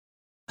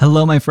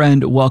Hello, my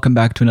friend. Welcome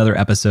back to another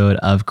episode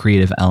of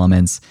Creative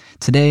Elements.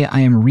 Today,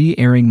 I am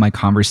re-airing my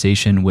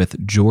conversation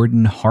with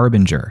Jordan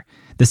Harbinger.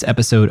 This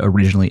episode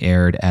originally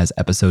aired as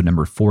episode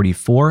number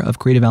 44 of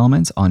Creative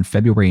Elements on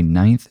February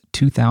 9th,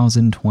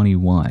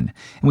 2021.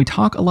 And we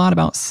talk a lot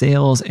about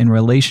sales and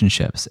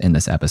relationships in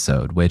this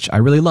episode, which I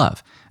really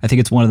love. I think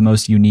it's one of the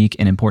most unique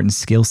and important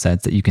skill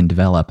sets that you can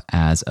develop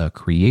as a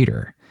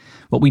creator.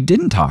 What we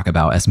didn't talk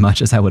about as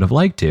much as I would have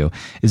liked to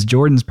is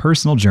Jordan's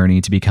personal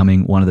journey to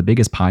becoming one of the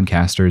biggest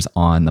podcasters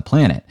on the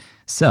planet.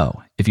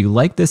 So, if you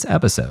like this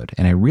episode,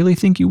 and I really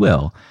think you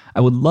will,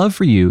 I would love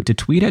for you to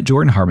tweet at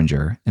Jordan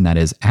Harbinger, and that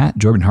is at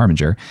Jordan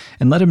Harbinger,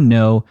 and let him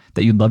know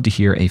that you'd love to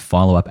hear a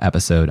follow-up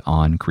episode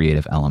on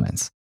Creative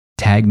Elements.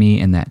 Tag me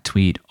in that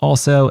tweet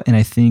also, and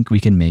I think we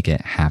can make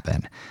it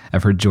happen.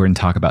 I've heard Jordan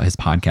talk about his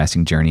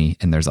podcasting journey,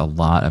 and there's a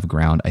lot of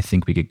ground I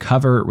think we could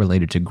cover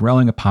related to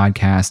growing a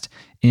podcast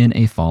in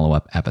a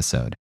follow-up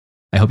episode.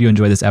 I hope you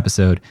enjoy this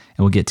episode, and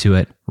we'll get to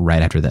it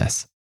right after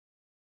this.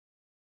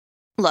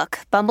 Look,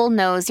 Bumble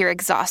knows you're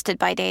exhausted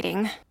by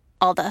dating.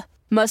 All the,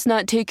 must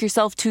not take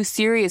yourself too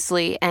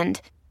seriously, and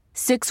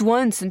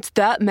 6'1" since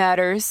that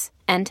matters,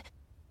 and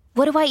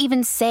what do I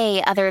even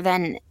say other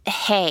than,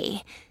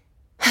 hey?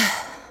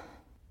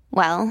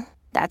 Well,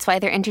 that's why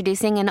they're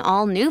introducing an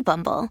all-new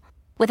Bumble,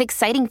 with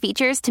exciting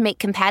features to make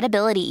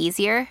compatibility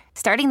easier,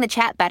 starting the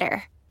chat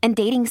better, and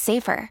dating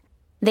safer.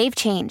 They've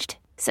changed,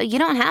 so you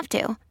don't have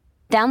to.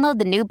 Download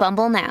the new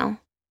Bumble now.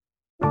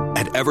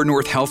 At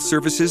Evernorth Health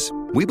Services,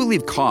 we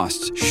believe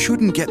costs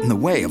shouldn't get in the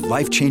way of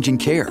life-changing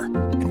care,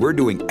 and we're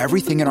doing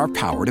everything in our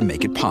power to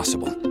make it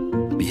possible.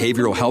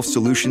 Behavioral health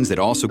solutions that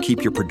also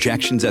keep your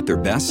projections at their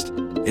best?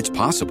 It's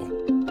possible.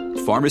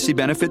 Pharmacy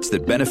benefits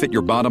that benefit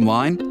your bottom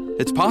line?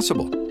 It's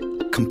possible.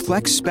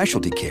 Complex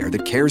specialty care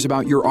that cares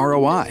about your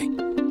ROI?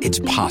 It's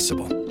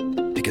possible.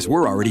 Because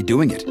we're already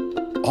doing it.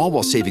 All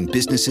while saving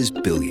businesses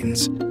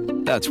billions.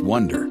 That's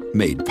Wonder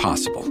made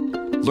possible.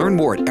 Learn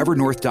more at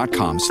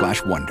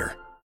evernorth.com/wonder.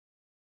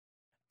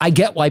 I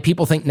get why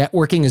people think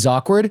networking is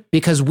awkward,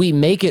 because we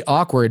make it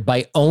awkward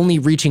by only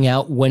reaching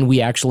out when we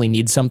actually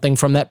need something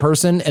from that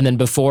person. And then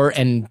before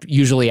and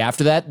usually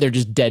after that, they're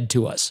just dead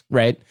to us,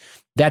 right?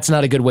 That's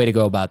not a good way to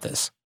go about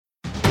this.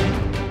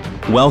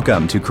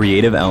 Welcome to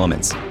Creative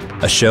Elements,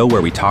 a show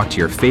where we talk to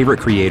your favorite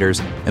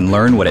creators and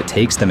learn what it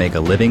takes to make a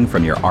living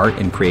from your art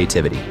and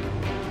creativity.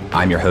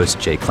 I'm your host,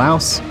 Jay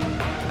Klaus.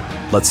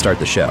 Let's start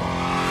the show.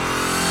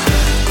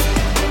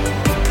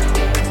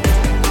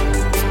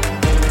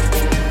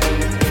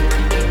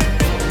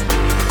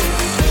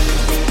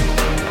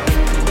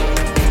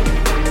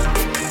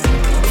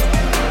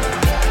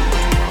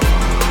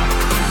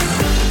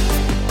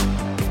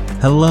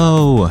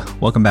 Hello!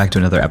 Welcome back to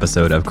another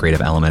episode of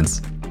Creative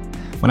Elements.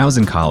 When I was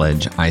in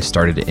college, I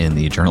started in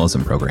the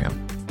journalism program.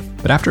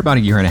 But after about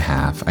a year and a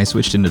half, I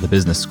switched into the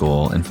business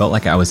school and felt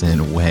like I was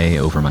in way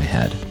over my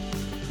head.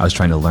 I was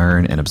trying to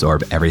learn and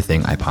absorb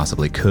everything I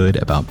possibly could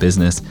about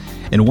business,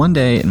 and one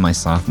day in my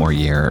sophomore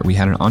year, we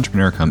had an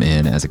entrepreneur come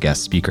in as a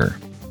guest speaker.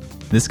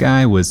 This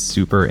guy was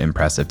super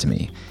impressive to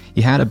me.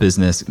 He had a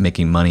business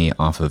making money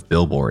off of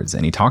billboards,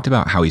 and he talked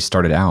about how he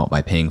started out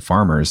by paying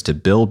farmers to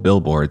build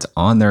billboards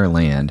on their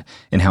land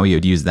and how he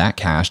would use that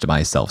cash to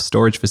buy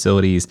self-storage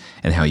facilities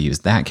and how he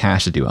used that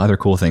cash to do other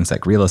cool things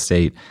like real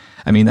estate.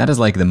 I mean, that is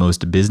like the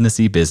most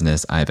businessy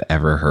business I've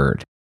ever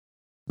heard.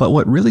 But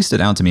what really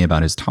stood out to me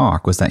about his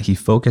talk was that he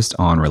focused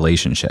on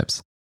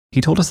relationships.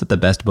 He told us that the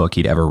best book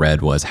he'd ever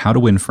read was How to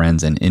Win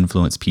Friends and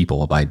Influence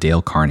People by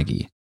Dale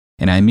Carnegie.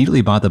 And I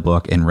immediately bought the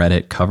book and read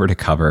it cover to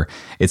cover.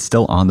 It's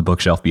still on the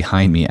bookshelf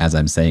behind me as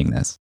I'm saying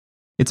this.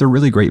 It's a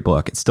really great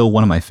book. It's still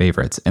one of my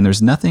favorites, and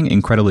there's nothing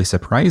incredibly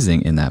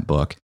surprising in that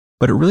book,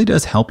 but it really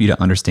does help you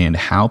to understand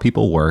how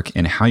people work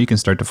and how you can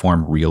start to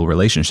form real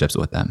relationships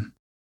with them.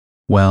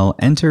 Well,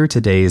 enter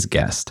today's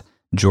guest,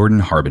 Jordan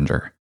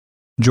Harbinger.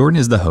 Jordan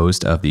is the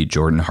host of the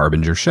Jordan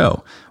Harbinger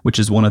Show, which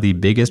is one of the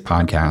biggest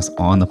podcasts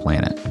on the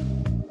planet.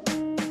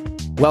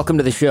 Welcome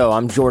to the show.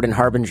 I'm Jordan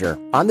Harbinger.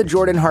 On the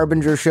Jordan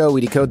Harbinger Show, we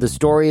decode the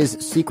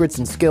stories, secrets,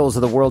 and skills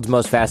of the world's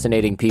most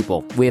fascinating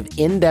people. We have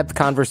in-depth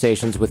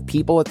conversations with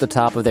people at the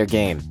top of their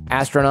game.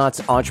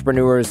 Astronauts,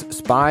 entrepreneurs,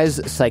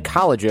 spies,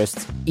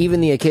 psychologists, even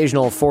the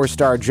occasional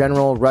 4-star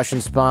general,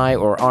 Russian spy,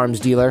 or arms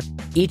dealer.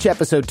 Each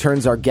episode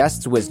turns our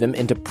guests' wisdom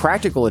into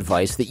practical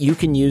advice that you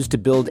can use to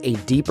build a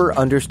deeper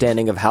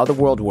understanding of how the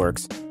world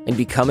works and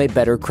become a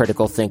better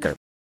critical thinker.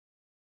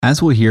 As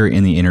we'll hear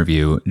in the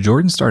interview,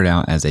 Jordan started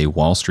out as a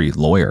Wall Street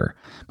lawyer,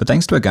 but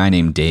thanks to a guy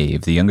named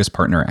Dave, the youngest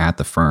partner at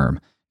the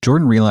firm,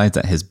 Jordan realized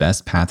that his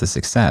best path to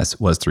success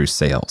was through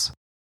sales.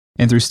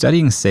 And through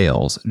studying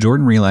sales,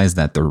 Jordan realized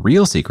that the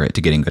real secret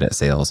to getting good at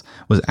sales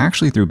was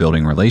actually through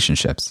building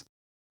relationships.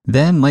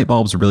 Then light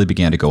bulbs really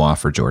began to go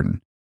off for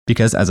Jordan,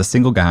 because as a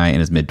single guy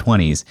in his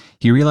mid-20s,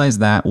 he realized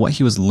that what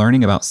he was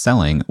learning about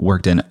selling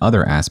worked in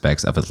other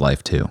aspects of his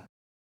life too.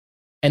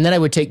 And then I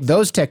would take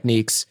those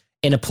techniques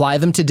and apply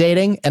them to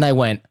dating, and I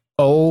went,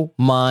 oh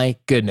my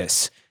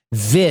goodness,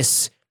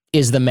 this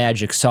is the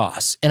magic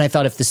sauce. And I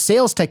thought if the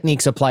sales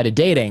techniques apply to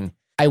dating,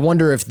 I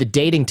wonder if the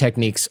dating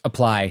techniques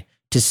apply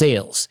to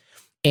sales.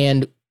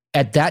 And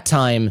at that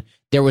time,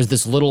 there was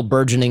this little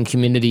burgeoning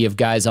community of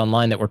guys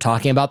online that were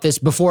talking about this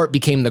before it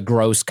became the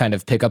gross kind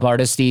of pickup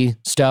artisty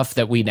stuff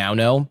that we now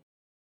know.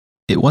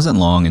 It wasn't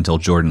long until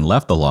Jordan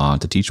left the law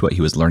to teach what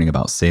he was learning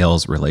about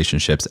sales,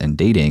 relationships, and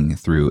dating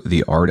through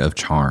the art of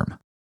charm.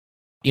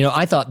 You know,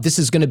 I thought this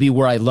is going to be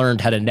where I learned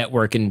how to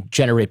network and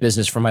generate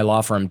business for my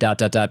law firm, ...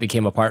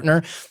 became a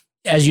partner.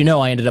 As you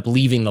know, I ended up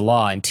leaving the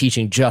law and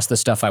teaching just the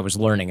stuff I was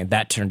learning. And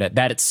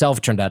that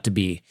itself turned out to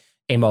be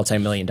a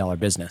multi-million-dollar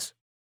business.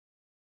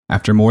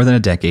 After more than a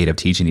decade of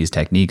teaching these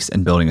techniques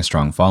and building a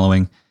strong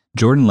following,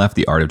 Jordan left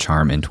the art of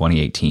charm in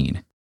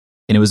 2018.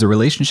 And it was the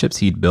relationships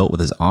he'd built with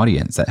his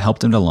audience that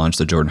helped him to launch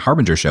the Jordan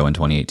Harbinger Show in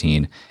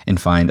 2018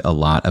 and find a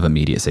lot of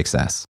immediate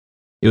success.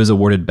 It was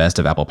awarded Best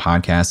of Apple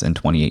Podcasts in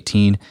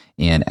 2018,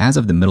 and as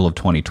of the middle of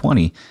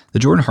 2020, the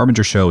Jordan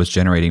Harbinger Show was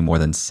generating more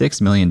than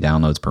 6 million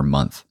downloads per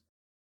month.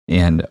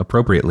 And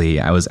appropriately,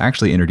 I was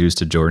actually introduced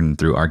to Jordan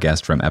through our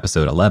guest from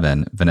episode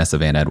 11, Vanessa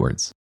Van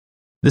Edwards.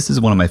 This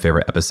is one of my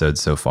favorite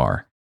episodes so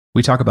far.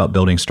 We talk about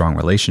building strong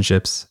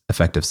relationships,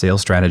 effective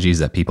sales strategies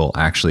that people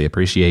actually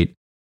appreciate,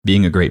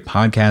 being a great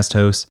podcast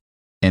host,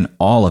 and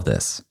all of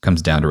this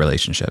comes down to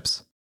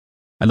relationships.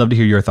 I'd love to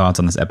hear your thoughts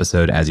on this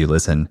episode as you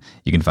listen.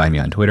 You can find me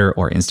on Twitter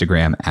or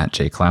Instagram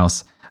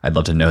 @jklaus. I'd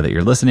love to know that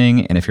you're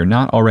listening, and if you're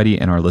not already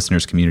in our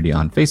listeners community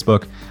on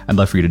Facebook, I'd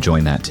love for you to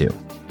join that too.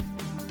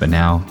 But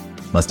now,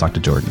 let's talk to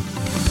Jordan.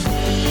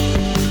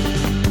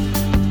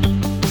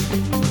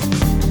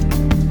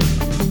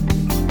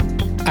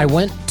 I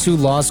went to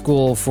law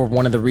school for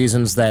one of the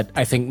reasons that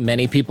I think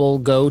many people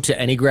go to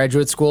any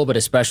graduate school, but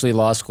especially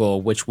law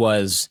school, which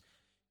was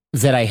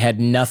that I had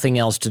nothing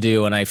else to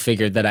do, and I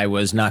figured that I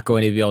was not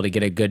going to be able to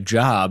get a good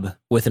job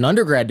with an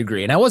undergrad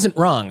degree. And I wasn't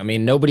wrong. I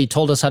mean, nobody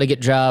told us how to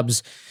get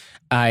jobs.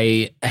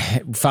 I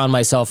found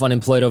myself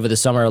unemployed over the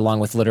summer along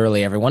with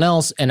literally everyone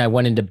else, and I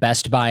went into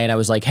Best Buy and I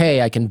was like,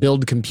 hey, I can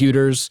build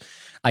computers.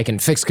 I can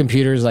fix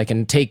computers, I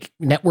can take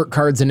network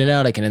cards in and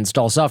out, I can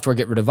install software,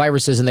 get rid of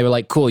viruses. And they were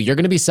like, cool, you're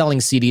going to be selling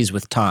CDs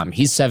with Tom.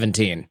 He's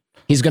 17.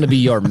 He's going to be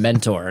your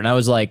mentor. And I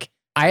was like,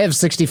 I have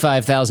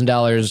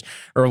 $65,000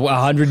 or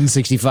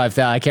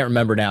 $165,000, I can't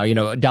remember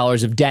now,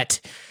 dollars of debt.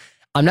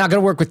 I'm not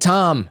going to work with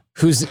Tom,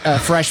 who's a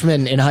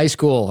freshman in high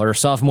school or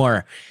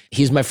sophomore.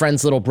 He's my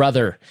friend's little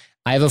brother.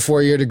 I have a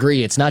 4-year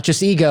degree. It's not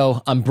just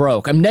ego. I'm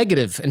broke. I'm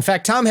negative. In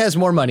fact, Tom has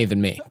more money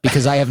than me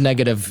because I have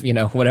negative,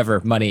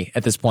 whatever money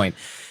at this point.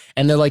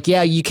 And they're like,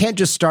 yeah, you can't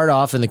just start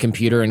off in the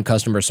computer and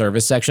customer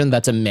service section.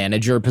 That's a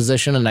manager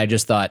position. And I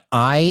just thought,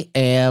 I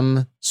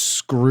am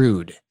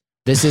screwed.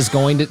 This is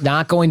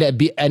not going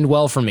to end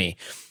well for me.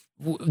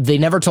 They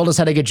never told us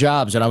how to get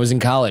jobs when I was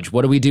in college.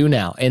 What do we do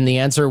now? And the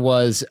answer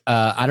was,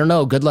 I don't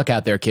know. Good luck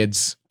out there,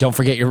 kids. Don't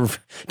forget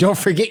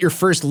your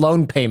first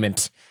loan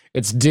payment.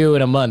 It's due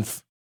in a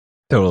month.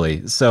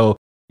 Totally. So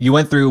you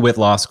went through with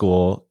law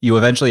school. You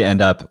eventually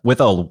end up with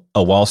a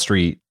Wall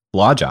Street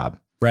law job.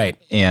 Right.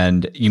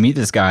 And you meet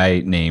this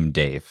guy named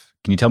Dave.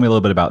 Can you tell me a little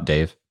bit about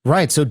Dave?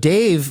 Right. So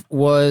Dave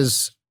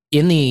was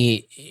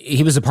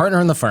he was a partner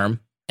in the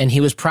firm, and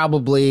he was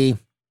probably,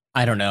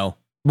 I don't know,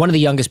 one of the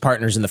youngest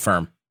partners in the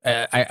firm.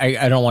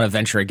 I don't want to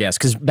venture a guess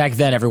because back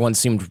then everyone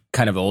seemed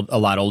kind of a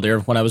lot older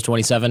when I was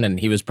 27, and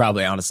he was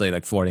probably honestly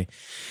like 40.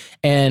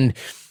 And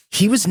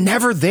he was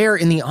never there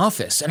in the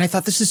office. And I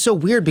thought, this is so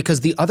weird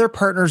because the other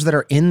partners that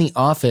are in the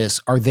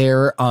office are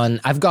there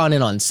I've gone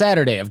in on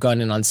Saturday, I've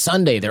gone in on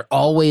Sunday. They're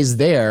always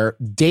there.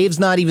 Dave's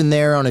not even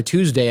there on a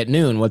Tuesday at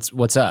noon.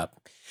 What's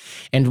up?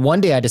 And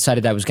one day I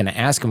decided I was going to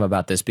ask him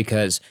about this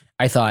because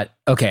I thought,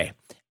 okay,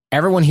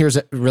 everyone here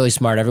is really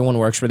smart. Everyone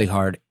works really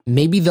hard.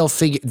 Maybe they'll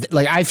figure,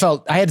 like I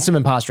had some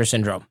imposter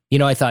syndrome.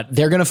 I thought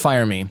they're going to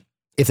fire me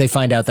if they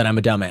find out that I'm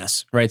a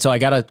dumbass, right? So I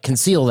got to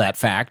conceal that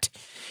fact.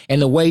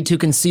 And the way to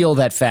conceal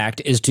that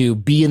fact is to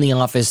be in the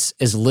office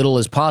as little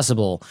as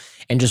possible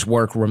and just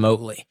work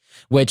remotely,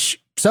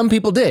 which some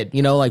people did,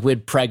 like we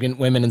had pregnant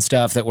women and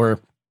stuff that were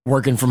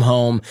working from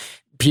home,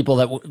 people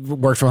that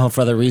worked from home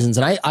for other reasons.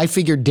 And I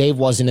figured Dave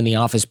wasn't in the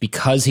office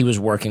because he was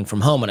working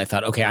from home. And I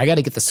thought, okay, I got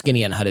to get the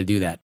skinny on how to do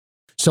that.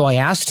 So I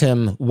asked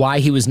him why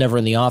he was never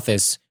in the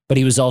office, but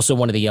he was also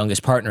one of the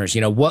youngest partners.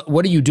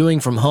 What are you doing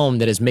from home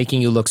that is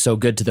making you look so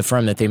good to the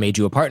firm that they made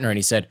you a partner? And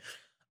he said,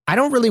 I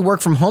don't really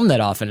work from home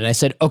that often. And I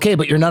said, okay,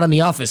 but you're not in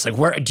the office. Like,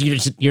 where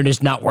you're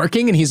just not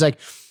working? And he's like,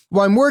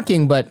 well, I'm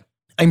working, but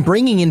I'm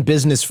bringing in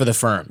business for the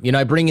firm.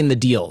 I bring in the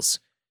deals.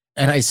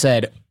 And I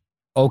said,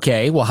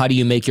 okay, well, how do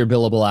you make your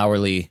billable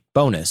hourly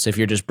bonus if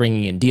you're just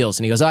bringing in deals?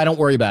 And he goes, I don't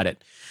worry about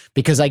it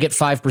because I get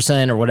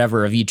 5% or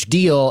whatever of each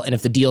deal. And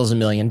if the deal is $1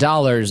 million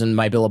and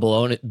my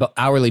billable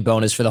hourly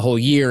bonus for the whole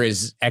year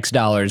is X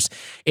dollars,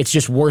 it's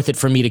just worth it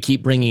for me to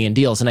keep bringing in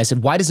deals. And I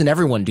said, why doesn't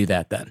everyone do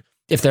that then?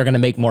 If they're going to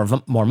make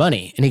more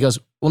money. And he goes,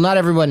 well, not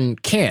everyone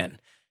can.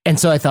 And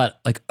so I thought,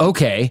 like,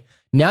 okay,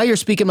 now you're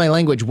speaking my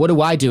language. What do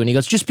I do? And he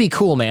goes, just be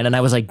cool, man. And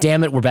I was like,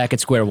 damn it, we're back at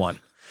square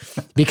one.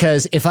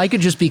 Because if I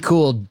could just be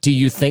cool, do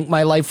you think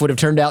my life would have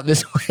turned out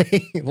this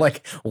way?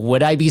 Like,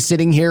 would I be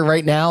sitting here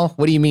right now?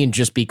 What do you mean,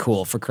 just be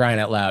cool, for crying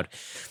out loud?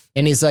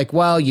 And he's like,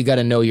 well, you got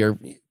to know your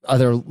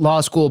other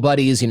law school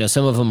buddies,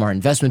 some of them are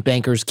investment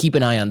bankers. Keep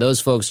an eye on those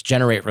folks,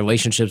 generate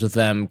relationships with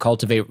them,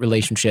 cultivate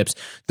relationships.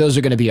 Those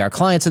are going to be our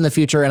clients in the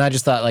future. And I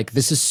just thought, like,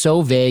 this is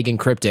so vague and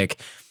cryptic.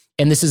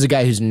 And this is a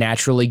guy who's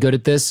naturally good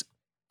at this.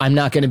 I'm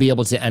not going to be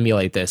able to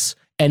emulate this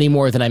any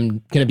more than I'm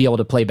going to be able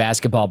to play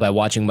basketball by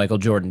watching Michael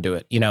Jordan do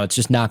it. It's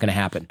just not going to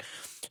happen.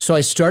 So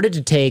I started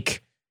to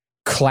take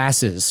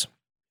classes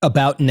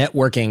about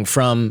networking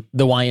from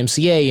the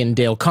YMCA and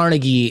Dale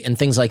Carnegie and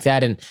things like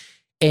that.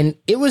 And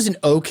it was an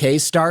okay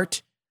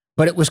start,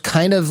 but it was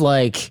kind of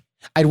like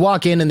I'd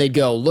walk in and they'd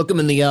go, look them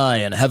in the eye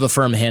and have a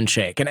firm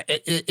handshake. And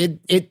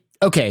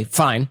okay,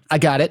 fine, I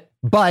got it.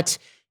 But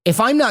if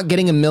I'm not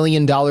getting $1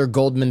 million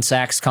Goldman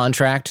Sachs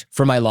contract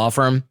for my law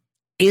firm,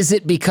 is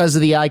it because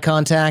of the eye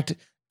contact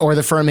or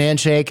the firm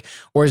handshake?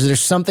 Or is there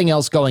something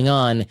else going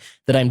on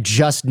that I'm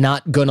just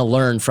not going to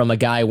learn from a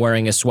guy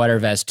wearing a sweater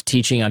vest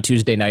teaching on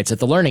Tuesday nights at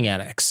the Learning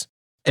Annex?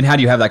 And how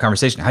do you have that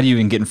conversation? How do you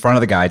even get in front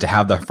of the guy to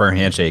have the firm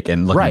handshake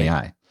and look in the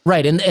eye?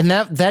 Right. And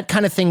that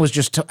kind of thing was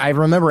just, I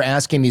remember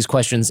asking these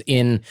questions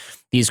in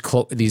these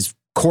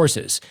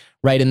courses,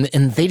 right?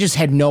 And they just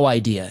had no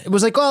idea. It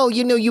was like, oh,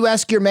 you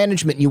ask your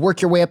management and you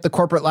work your way up the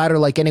corporate ladder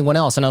like anyone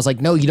else. And I was like,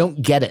 no, you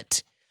don't get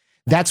it.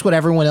 That's what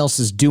everyone else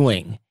is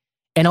doing.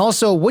 And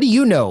also, what do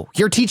you know?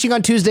 You're teaching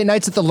on Tuesday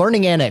nights at the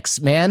Learning Annex,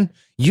 man.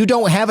 You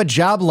don't have a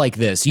job like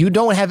this. You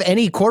don't have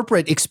any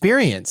corporate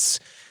experience.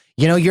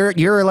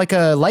 You're like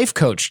a life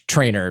coach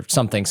trainer,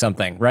 something,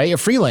 right? A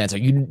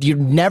freelancer. You've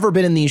never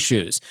been in these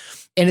shoes.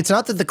 And it's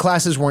not that the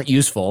classes weren't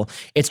useful.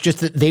 It's just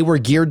that they were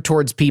geared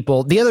towards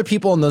people. The other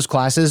people in those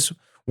classes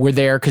were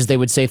there because they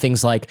would say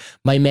things like,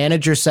 my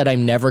manager said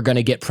I'm never going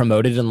to get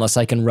promoted unless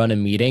I can run a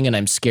meeting, and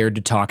I'm scared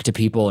to talk to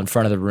people in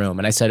front of the room.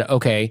 And I said,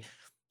 okay,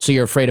 so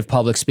you're afraid of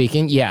public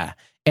speaking? Yeah.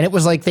 And it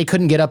was like they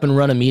couldn't get up and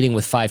run a meeting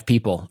with 5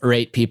 people or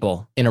 8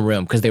 people in a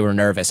room because they were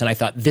nervous. And I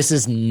thought, this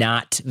is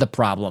not the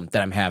problem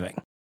that I'm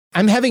having.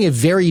 I'm having a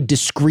very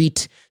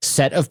discrete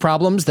set of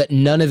problems that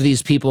none of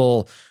these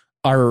people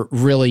are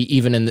really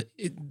even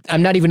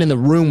I'm not even in the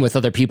room with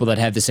other people that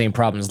have the same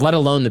problems, let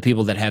alone the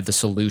people that have the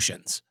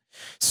solutions.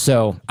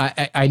 So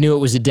I knew it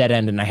was a dead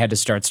end and I had to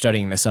start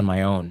studying this on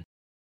my own.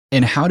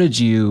 And how did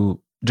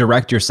you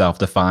direct yourself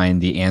to find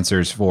the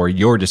answers for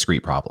your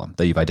discrete problem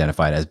that you've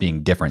identified as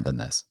being different than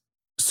this?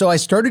 So I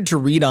started to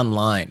read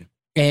online,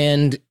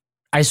 and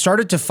I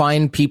started to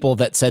find people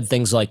that said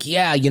things like,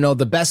 yeah,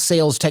 the best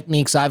sales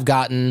techniques I've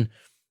gotten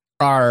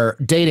are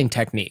dating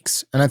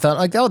techniques. And I thought,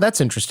 like, oh,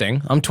 that's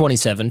interesting. I'm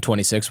 27,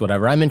 26,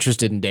 whatever. I'm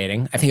interested in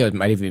dating. I think I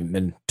might have even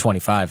been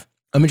 25.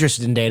 I'm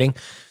interested in dating.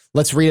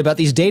 Let's read about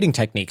these dating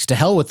techniques. To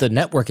hell with the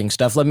networking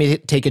stuff. Let me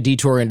take a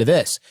detour into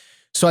this.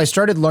 So I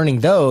started learning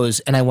those,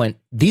 and I went,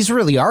 these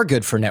really are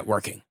good for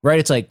networking, right?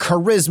 It's like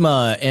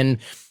charisma and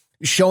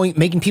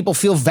making people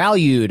feel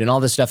valued and all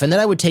this stuff. And then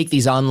I would take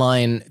these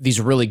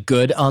really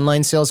good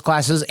online sales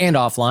classes and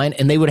offline,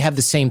 and they would have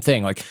the same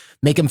thing, like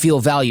make them feel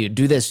valued,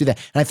 do this, do that.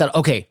 And I thought,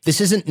 okay,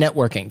 this isn't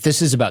networking.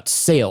 This is about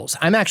sales.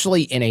 I'm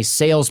actually in a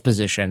sales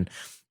position,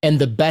 and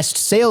the best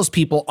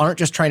salespeople aren't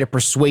just trying to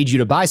persuade you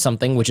to buy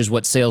something, which is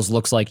what sales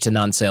looks like to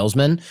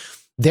non-salesmen.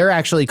 They're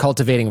actually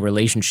cultivating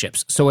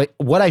relationships. So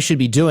what I should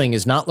be doing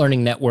is not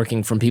learning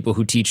networking from people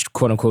who teach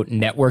quote unquote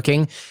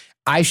networking.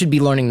 I should be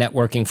learning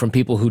networking from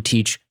people who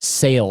teach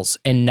sales,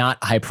 and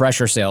not high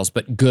pressure sales,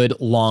 but good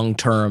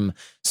long-term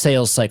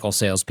sales cycle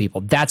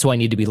salespeople. That's who I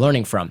need to be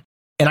learning from.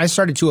 And I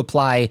started to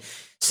apply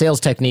sales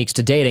techniques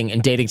to dating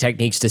and dating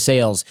techniques to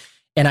sales.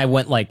 And I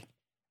went like,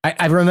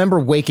 I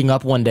remember waking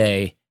up one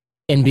day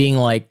and being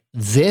like,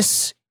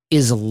 this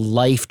is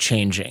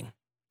life-changing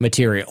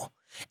material.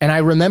 And I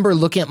remember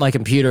looking at my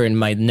computer and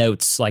my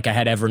notes, like I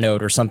had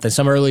Evernote or something,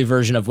 some early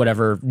version of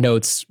whatever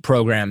notes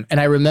program. And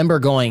I remember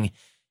going,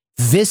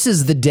 this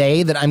is the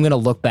day that I'm going to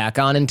look back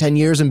on in 10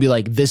 years and be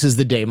like, this is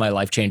the day my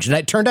life changed. And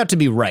it turned out to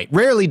be right.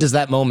 Rarely does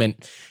that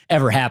moment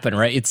ever happen,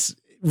 right? It's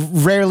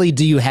rarely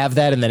do you have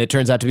that and then it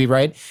turns out to be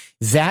right.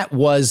 That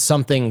was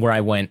something where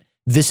I went,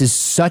 this is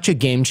such a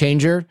game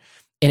changer.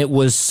 And it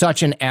was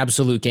such an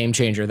absolute game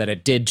changer that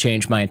it did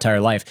change my entire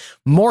life,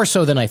 more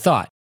so than I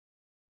thought.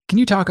 Can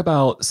you talk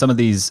about some of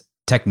these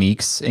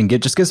techniques and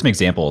give some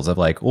examples of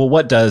like, well,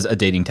 what does a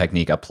dating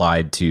technique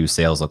applied to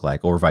sales look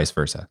like, or vice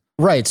versa?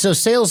 Right. So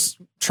sales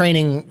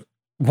training,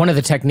 one of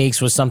the techniques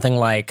was something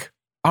like,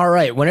 all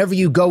right, whenever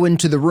you go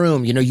into the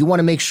room, you want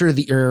to make sure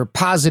that you're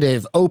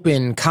positive,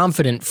 open,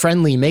 confident,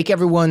 friendly, make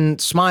everyone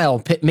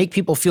smile, make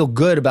people feel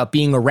good about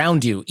being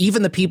around you,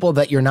 even the people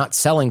that you're not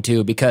selling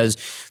to, because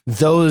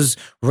those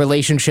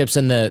relationships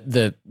and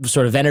the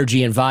sort of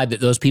energy and vibe that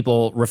those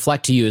people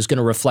reflect to you is going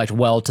to reflect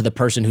well to the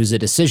person who's a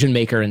decision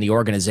maker in the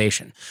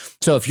organization.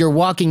 So if you're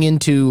walking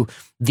into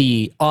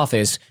the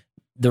office,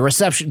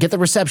 get the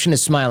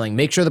receptionist smiling,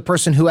 make sure the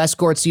person who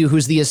escorts you,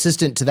 who's the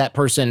assistant to that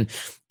person,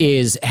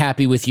 is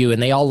happy with you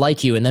and they all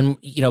like you. And then,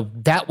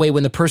 that way,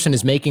 when the person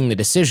is making the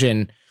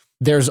decision,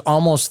 there's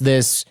almost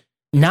this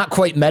not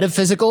quite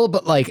metaphysical,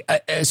 but like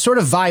a sort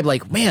of vibe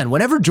like, man,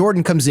 whenever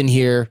Jordan comes in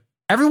here,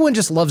 everyone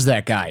just loves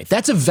that guy.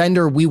 That's a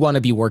vendor we want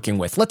to be working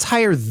with. Let's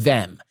hire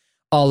them.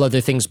 all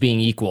other things being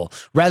equal,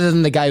 rather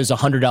than the guy who's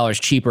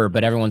 $100 cheaper,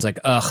 but everyone's like,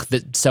 ugh,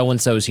 that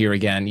so-and-so's here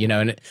again,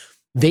 and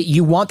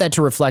you want that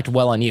to reflect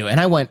well on you. And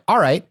I went, all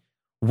right,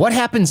 what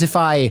happens if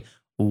I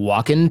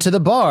walk into the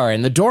bar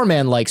and the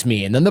doorman likes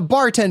me, and then the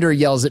bartender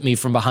yells at me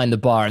from behind the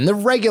bar, and the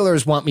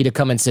regulars want me to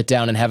come and sit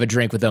down and have a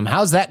drink with them?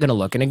 How's that going to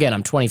look? And again,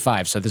 I'm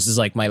 25, so this is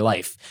like my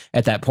life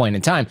at that point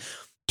in time.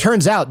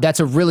 Turns out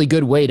that's a really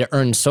good way to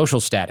earn social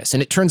status.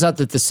 And it turns out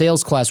that the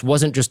sales class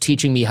wasn't just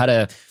teaching me how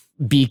to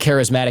be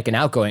charismatic and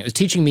outgoing. It was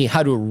teaching me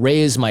how to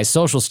raise my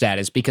social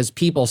status, because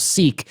people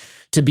seek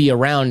to be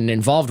around and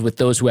involved with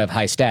those who have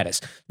high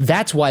status.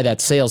 That's why that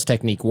sales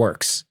technique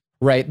works.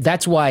 Right?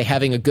 That's why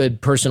having a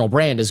good personal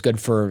brand is good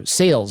for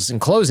sales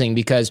and closing,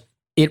 because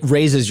it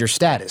raises your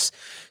status.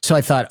 So I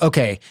thought,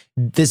 okay,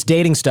 this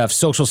dating stuff,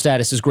 social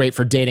status is great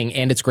for dating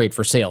and it's great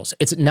for sales.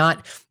 It's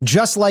not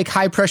just like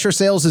high pressure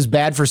sales is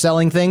bad for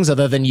selling things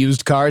other than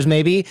used cars,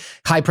 maybe.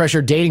 High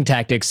pressure dating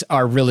tactics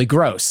are really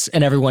gross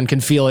and everyone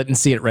can feel it and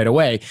see it right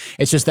away.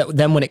 It's just that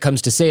then when it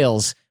comes to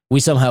sales, we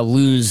somehow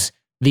lose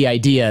the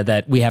idea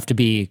that we have to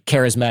be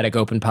charismatic,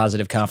 open,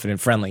 positive, confident,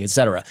 friendly,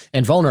 etc.,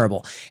 and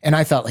vulnerable. And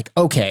I thought, like,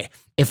 okay,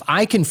 if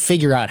I can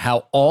figure out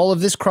how all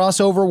of this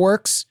crossover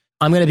works,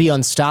 I'm going to be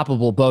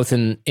unstoppable, both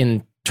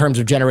in terms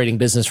of generating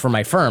business for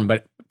my firm,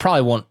 but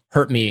probably won't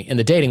hurt me in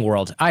the dating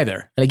world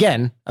either. And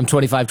again, I'm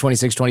 25,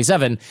 26,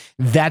 27.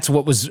 That's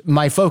what was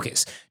my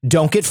focus.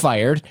 Don't get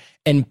fired,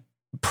 and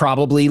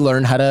probably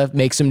learn how to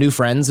make some new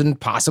friends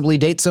and possibly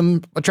date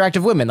some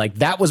attractive women. Like,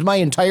 that was my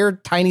entire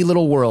tiny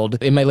little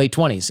world in my late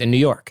 20s in New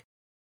York.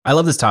 I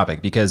love this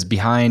topic because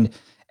behind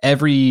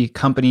every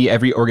company,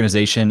 every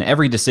organization,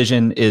 every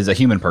decision is a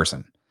human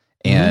person.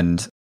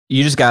 And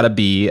you just got to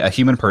be a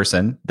human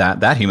person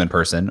that human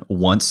person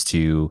wants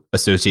to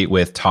associate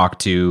with, talk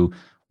to,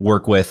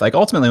 work with. Like,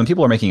 ultimately, when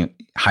people are making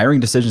hiring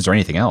decisions or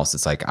anything else,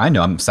 it's like, I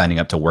know I'm signing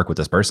up to work with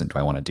this person. Do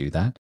I want to do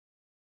that?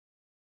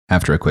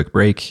 After a quick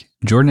break,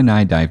 Jordan and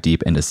I dive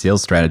deep into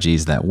sales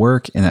strategies that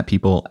work and that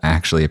people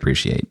actually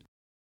appreciate.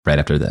 Right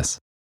after this.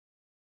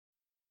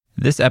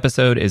 This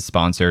episode is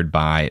sponsored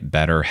by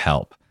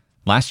BetterHelp.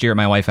 Last year,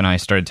 my wife and I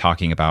started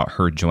talking about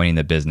her joining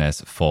the business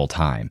full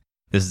time.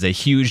 This is a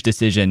huge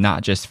decision,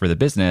 not just for the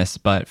business,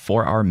 but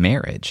for our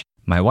marriage.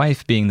 My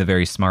wife, being the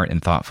very smart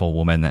and thoughtful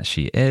woman that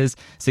she is,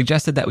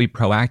 suggested that we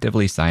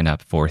proactively sign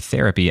up for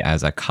therapy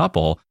as a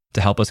couple to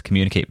help us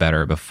communicate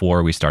better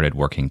before we started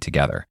working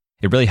together.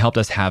 It really helped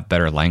us have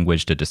better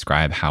language to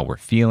describe how we're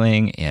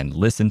feeling and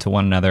listen to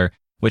one another,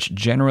 which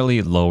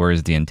generally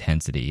lowers the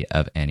intensity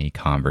of any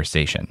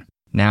conversation.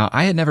 Now,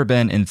 I had never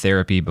been in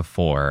therapy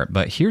before,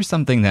 but here's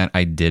something that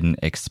I didn't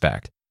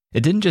expect.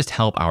 It didn't just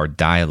help our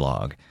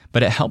dialogue,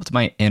 but it helped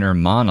my inner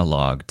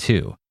monologue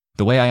too.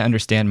 The way I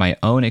understand my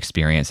own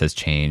experience has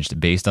changed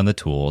based on the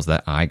tools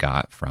that I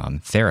got from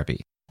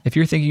therapy. If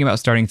you're thinking about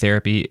starting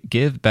therapy,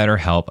 give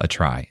BetterHelp a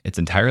try. It's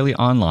entirely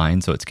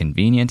online, so it's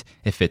convenient,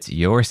 it fits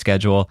your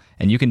schedule,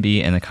 and you can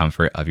be in the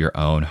comfort of your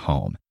own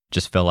home.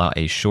 Just fill out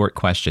a short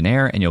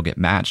questionnaire and you'll get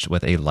matched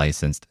with a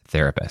licensed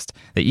therapist.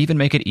 They even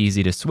make it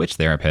easy to switch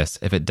therapists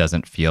if it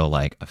doesn't feel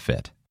like a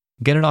fit.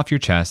 Get it off your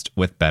chest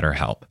with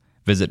BetterHelp.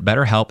 Visit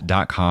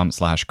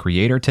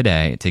betterhelp.com/creator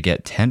today to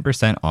get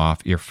 10% off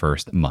your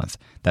first month.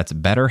 That's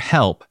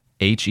BetterHelp,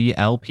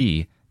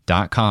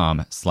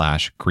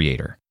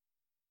 HELP.com/creator.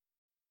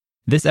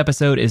 This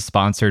episode is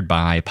sponsored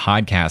by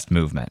Podcast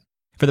Movement.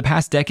 For the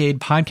past decade,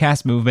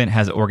 Podcast Movement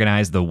has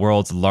organized the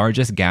world's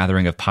largest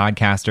gathering of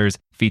podcasters,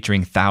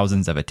 featuring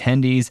thousands of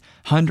attendees,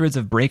 hundreds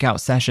of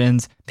breakout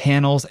sessions,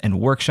 panels, and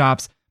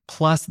workshops,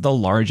 plus the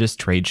largest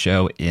trade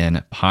show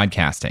in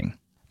podcasting.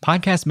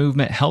 Podcast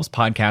Movement helps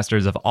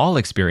podcasters of all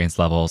experience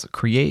levels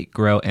create,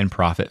 grow, and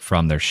profit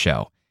from their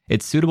show.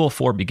 It's suitable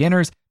for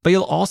beginners, but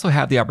you'll also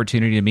have the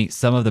opportunity to meet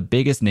some of the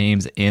biggest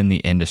names in the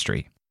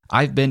industry.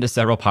 I've been to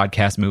several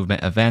Podcast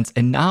Movement events,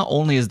 and not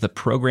only is the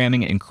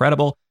programming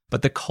incredible,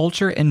 but the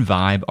culture and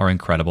vibe are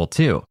incredible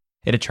too.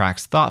 It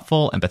attracts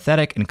thoughtful,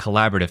 empathetic, and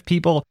collaborative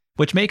people,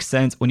 which makes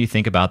sense when you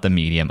think about the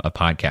medium of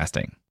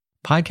podcasting.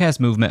 Podcast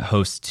Movement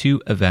hosts 2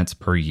 events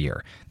per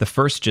year. The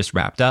first just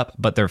wrapped up,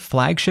 but their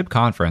flagship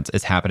conference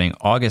is happening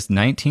August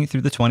 19th through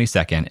the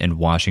 22nd in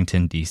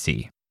Washington,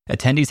 D.C.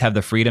 Attendees have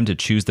the freedom to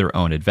choose their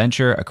own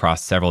adventure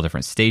across several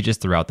different stages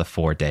throughout the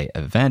 4-day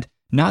event,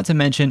 not to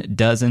mention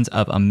dozens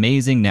of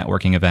amazing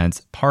networking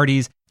events,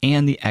 parties,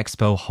 and the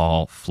expo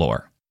hall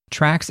floor.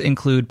 Tracks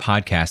include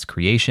podcast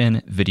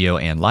creation, video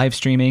and live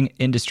streaming,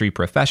 industry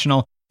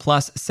professional,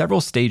 plus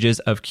several stages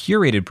of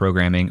curated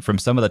programming from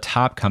some of the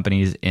top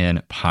companies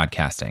in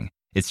podcasting.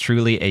 It's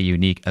truly a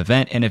unique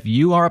event, and if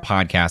you are a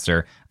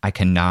podcaster, I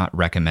cannot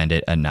recommend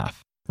it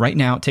enough. Right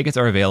now, tickets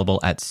are available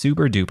at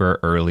super duper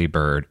early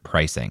bird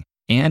pricing.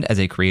 And as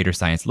a Creator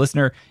Science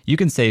listener, you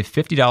can save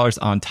 $50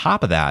 on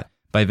top of that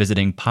by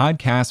visiting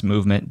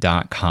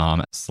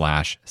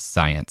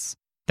podcastmovement.com/science.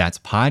 That's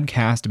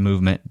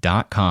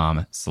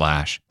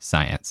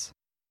podcastmovement.com/science.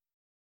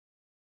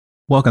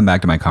 Welcome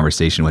back to my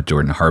conversation with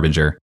Jordan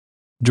Harbinger.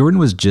 Jordan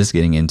was just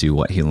getting into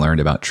what he learned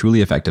about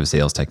truly effective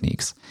sales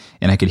techniques,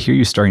 and I could hear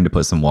you starting to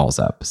put some walls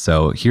up.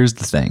 So here's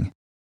the thing.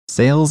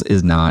 Sales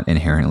is not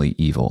inherently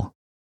evil.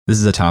 This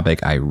is a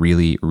topic I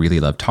really, really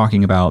love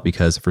talking about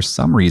because for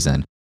some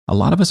reason, a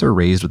lot of us are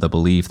raised with a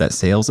belief that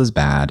sales is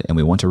bad and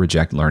we want to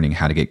reject learning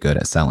how to get good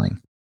at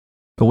selling.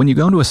 But when you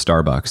go into a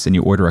Starbucks and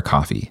you order a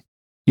coffee,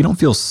 you don't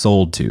feel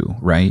sold to,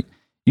 right?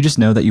 You just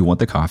know that you want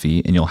the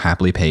coffee and you'll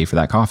happily pay for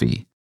that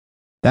coffee.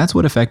 That's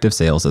what effective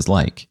sales is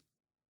like.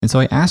 And so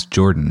I asked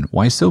Jordan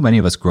why so many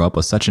of us grow up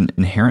with such an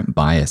inherent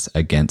bias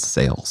against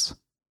sales.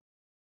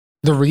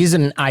 The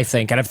reason I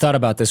think, and I've thought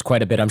about this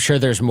quite a bit, I'm sure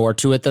there's more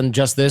to it than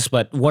just this,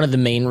 but one of the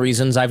main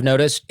reasons I've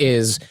noticed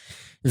is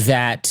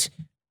that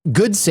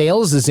good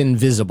sales is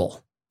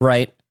invisible,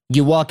 right?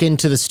 You walk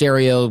into the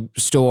stereo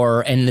store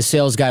and the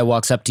sales guy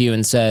walks up to you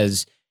and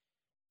says,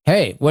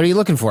 "Hey, what are you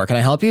looking for? Can I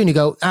help you?" And you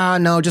go,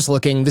 "No, just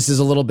looking. This is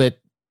a little bit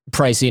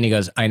pricey." And he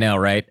goes, "I know,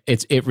 right?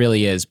 It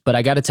really is. But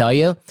I got to tell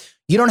you,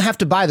 you don't have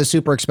to buy the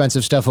super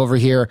expensive stuff over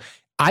here.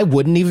 I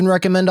wouldn't even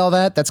recommend all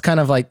that. That's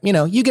kind of like,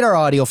 you get our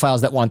audio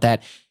files that want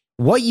that.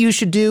 What you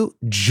should do,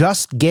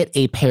 just get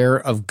a pair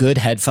of good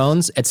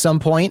headphones at some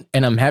point,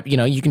 and I'm happy,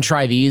 you can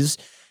try these.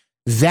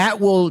 That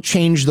will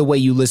change the way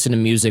you listen to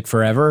music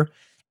forever.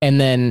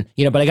 And then,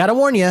 but I got to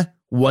warn you,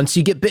 once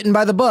you get bitten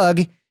by the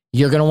bug,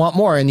 you're going to want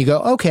more." And you go,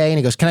 "Okay." And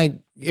he goes,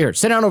 "Here,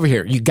 sit down over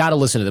here. You got to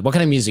listen to this. What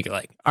kind of music you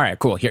like?" "All right,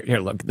 cool. Here,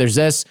 look, there's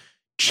this.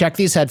 Check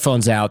these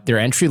headphones out. They're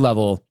entry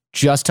level.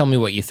 Just tell me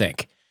what you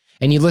think."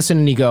 And you listen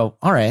and you go,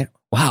 "All right,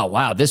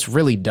 wow, this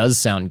really does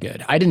sound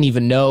good. I didn't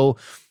even know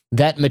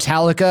that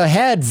Metallica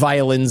had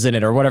violins in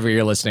it," or whatever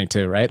you're listening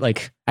to, right?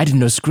 Like, "I didn't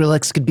know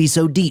Skrillex could be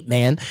so deep,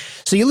 man."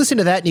 So you listen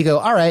to that and you go,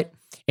 "All right."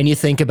 And you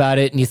think about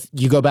it and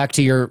you go back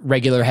to your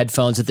regular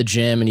headphones at the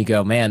gym and you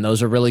go, "Man,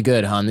 those are really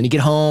good, huh?" And then you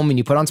get home and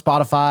you put on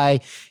Spotify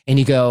and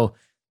you go,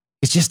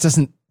 "It just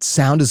doesn't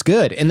sound as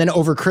good." And then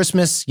over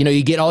Christmas,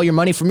 you get all your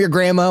money from your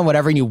grandma,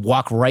 whatever, and you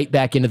walk right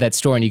back into that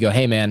store and you go,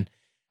 "Hey, man,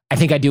 I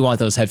think I do want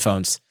those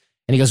headphones."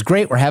 And he goes,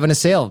 "Great, we're having a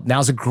sale.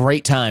 Now's a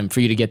great time for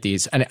you to get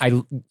these. And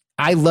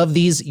I love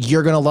these.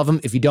 You're going to love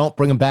them. If you don't,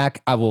 bring them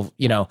back. I will,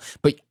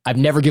 but I've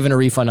never given a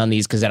refund on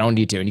these because I don't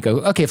need to." And you go,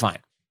 "Okay, fine."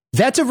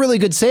 That's a really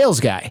good sales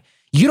guy.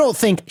 You don't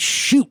think,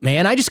 "Shoot,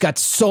 man, I just got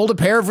sold a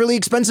pair of really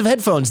expensive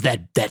headphones.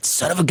 That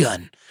son of a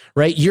gun,"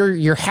 right?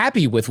 You're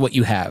happy with what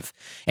you have.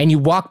 And you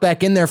walk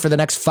back in there for the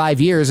next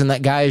 5 years and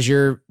that guy is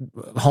your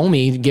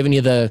homie giving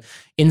you the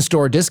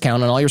in-store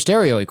discount on all your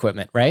stereo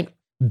equipment, right?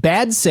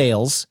 Bad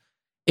sales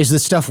is the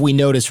stuff we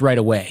notice right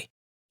away.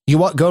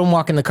 You go and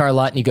walk in the car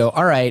lot and you go,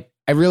 "All right,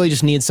 I really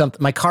just need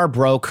something. My car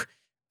broke.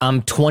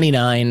 I'm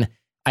 29.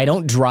 I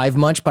don't drive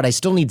much, but I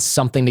still need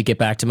something to get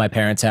back to my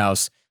parents'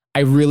 house.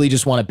 I really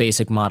just want a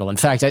basic model. In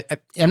fact,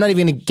 I'm not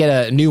even going to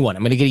get a new one.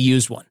 I'm going to get a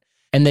used one."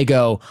 And they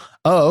go,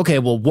 "Oh, okay,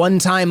 well, one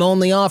time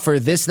only offer,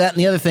 this, that, and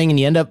the other thing." And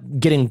you end up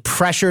getting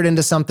pressured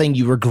into something.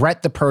 You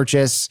regret the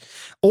purchase,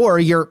 or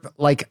you're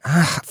like,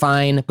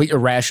 fine, but you're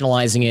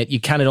rationalizing it. You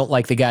kind of don't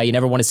like the guy. You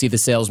never want to see the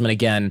salesman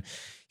again.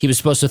 He was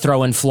supposed to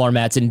throw in floor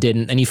mats and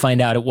didn't. And you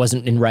find out it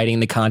wasn't in writing in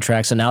the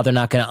contract. So now they're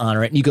not going to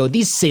honor it. And you go,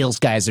 "These sales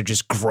guys are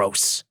just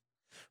gross."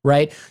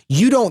 Right?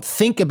 You don't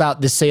think about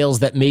the sales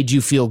that made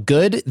you feel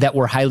good, that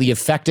were highly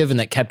effective and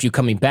that kept you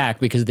coming back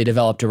because they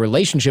developed a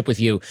relationship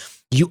with you.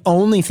 You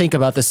only think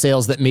about the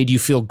sales that made you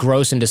feel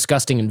gross and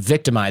disgusting and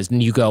victimized.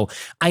 And you go,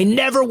 "I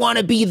never want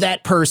to be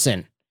that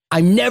person.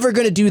 I'm never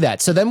going to do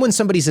that." So then when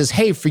somebody says,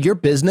 "Hey, for your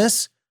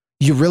business,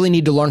 you really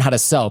need to learn how to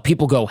sell,"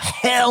 people go,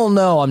 "Hell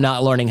no, I'm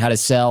not learning how to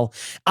sell.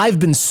 I've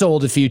been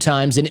sold a few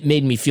times and it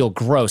made me feel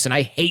gross and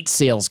I hate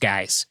sales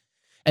guys."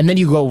 And then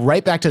you go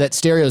right back to that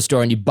stereo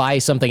store and you buy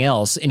something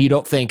else and you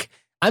don't think,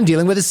 "I'm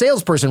dealing with a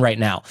salesperson right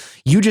now."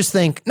 You just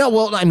think, "No,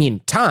 well, I mean,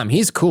 Tom,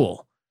 he's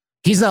cool.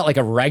 He's not like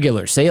a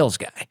regular sales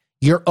guy."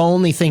 You're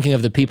only thinking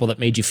of the people that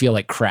made you feel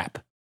like crap.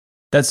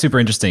 That's super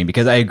interesting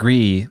because I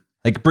agree.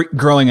 Like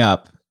growing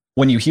up,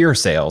 when you hear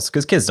sales,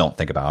 because kids don't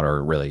think about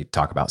or really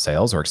talk about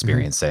sales or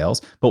experience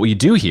sales, but what you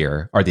do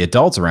hear are the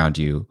adults around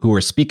you who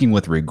are speaking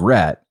with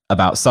regret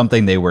about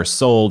something they were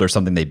sold or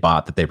something they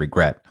bought that they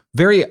regret.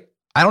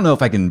 I don't know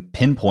if I can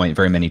pinpoint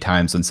very many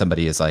times when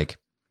somebody is like,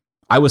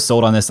 "I was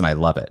sold on this and I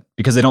love it,"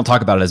 because they don't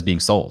talk about it as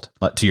being sold.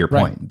 To your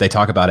point, right. They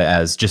talk about it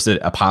as just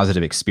a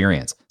positive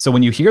experience. So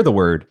when you hear the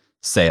word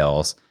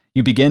sales,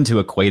 you begin to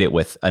equate it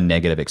with a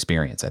negative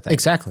experience, I think.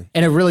 Exactly.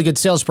 And a really good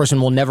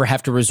salesperson will never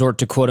have to resort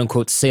to quote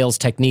unquote sales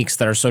techniques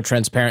that are so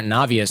transparent and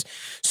obvious.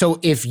 So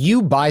if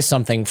you buy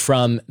something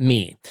from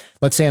me,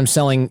 let's say I'm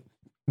selling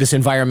this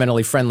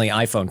environmentally friendly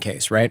iPhone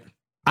case, right?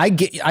 I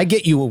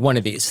get you one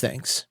of these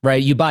things,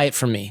 right? You buy it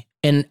from me.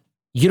 And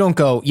you don't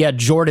go, "Yeah,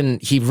 Jordan,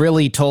 he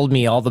really told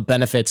me all the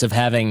benefits of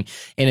having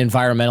an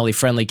environmentally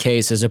friendly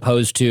case as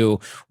opposed to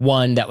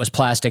one that was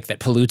plastic that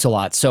pollutes a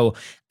lot. So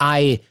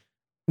I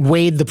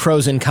weighed the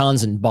pros and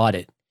cons and bought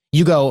it."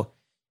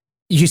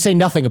 You say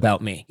nothing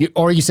about me.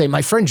 Or you say,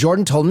 "My friend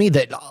Jordan told me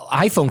that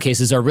iPhone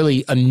cases are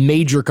really a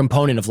major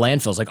component of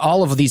landfills. Like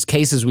all of these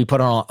cases we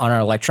put on our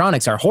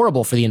electronics are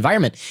horrible for the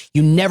environment."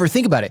 You never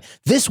think about it.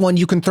 This one,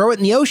 you can throw it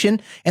in the ocean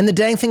and the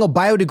dang thing will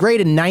biodegrade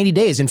in 90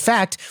 days. In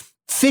fact,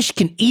 fish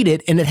can eat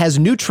it and it has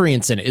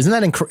nutrients in it. Isn't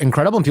that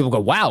incredible? And people go,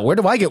 "Wow, where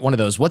do I get one of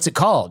those? What's it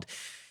called?"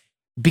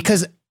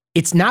 because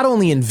it's not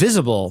only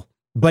invisible,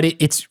 but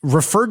it's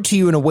referred to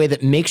you in a way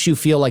that makes you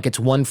feel like it's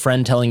one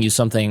friend telling you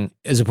something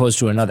as opposed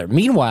to another.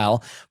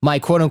 Meanwhile, my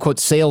quote unquote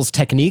sales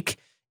technique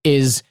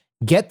is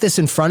get this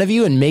in front of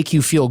you and make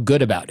you feel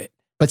good about it.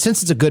 But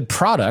since it's a good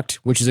product,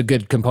 which is a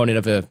good component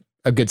of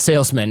a good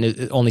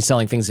salesman, only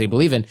selling things they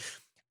believe in,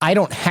 I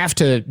don't have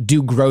to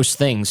do gross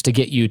things to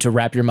get you to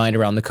wrap your mind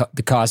around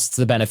the costs,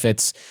 the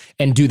benefits,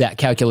 and do that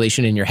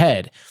calculation in your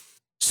head.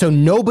 So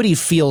nobody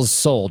feels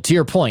sold. To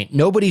your point,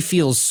 nobody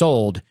feels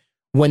sold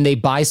when they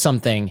buy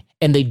something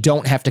and they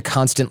don't have to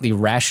constantly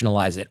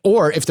rationalize it.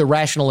 Or if the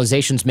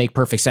rationalizations make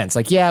perfect sense.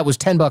 Like, yeah, it was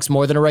 $10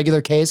 more than a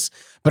regular case,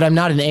 but I'm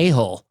not an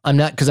a-hole.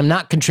 Because I'm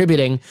not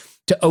contributing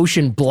to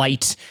ocean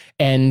blight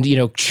and,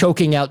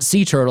 choking out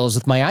sea turtles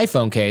with my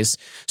iPhone case.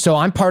 So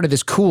I'm part of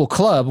this cool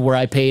club where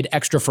I paid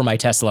extra for my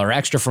Tesla or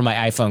extra for my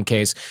iPhone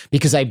case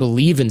because I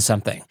believe in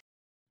something.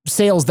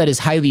 Sales that is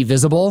highly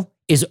visible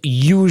is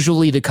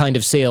usually the kind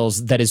of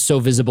sales that is so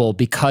visible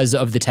because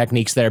of the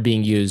techniques that are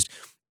being used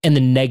and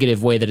the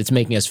negative way that it's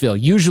making us feel.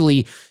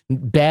 Usually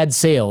bad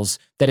sales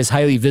that is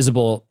highly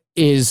visible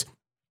is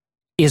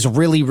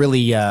really,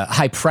 really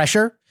high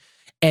pressure.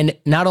 And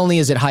not only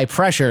is it high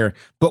pressure,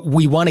 but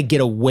we want to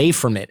get away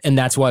from it. And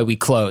that's why we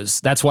close.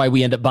 That's why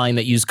we end up buying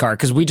that used car,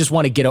 because we just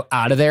want to get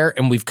out of there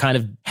and we've kind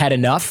of had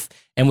enough.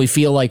 And we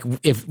feel like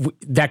if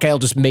that guy will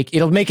just make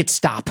it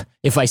stop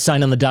if I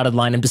sign on the dotted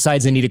line, and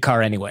besides, I need a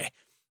car anyway.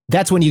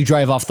 That's when you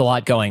drive off the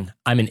lot going,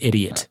 I'm an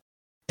idiot.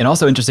 And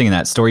also interesting in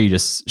that story you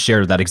just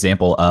shared, that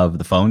example of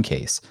the phone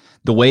case,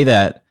 the way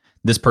that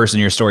this person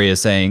in your story is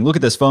saying, look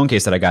at this phone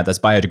case that I got that's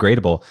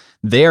biodegradable.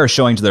 They are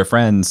showing to their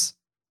friends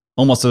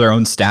almost their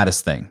own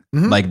status thing.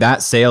 Mm-hmm. Like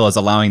that sale is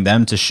allowing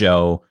them to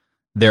show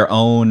their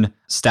own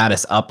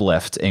status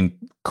uplift and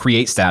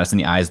create status in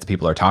the eyes of the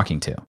people they're talking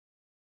to.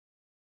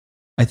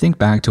 I think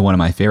back to one of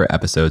my favorite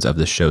episodes of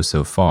the show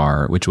so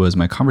far, which was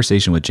my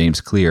conversation with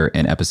James Clear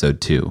in episode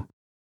 2.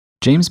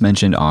 James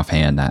mentioned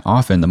offhand that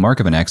often the mark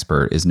of an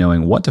expert is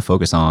knowing what to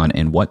focus on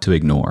and what to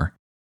ignore.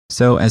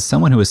 So as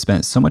someone who has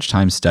spent so much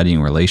time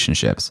studying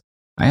relationships,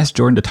 I asked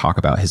Jordan to talk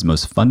about his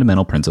most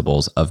fundamental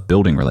principles of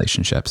building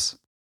relationships.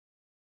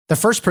 The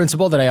first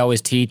principle that I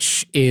always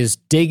teach is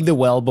dig the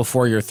well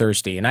before you're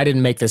thirsty. And I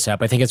didn't make this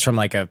up. I think it's from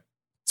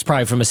it's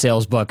probably from a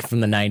sales book from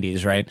the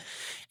 90s, right?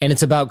 And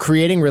it's about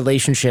creating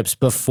relationships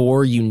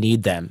before you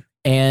need them.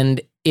 And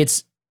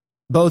it's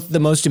both the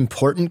most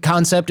important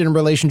concept in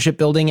relationship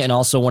building and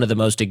also one of the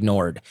most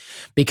ignored.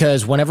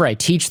 Because whenever I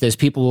teach this,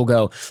 people will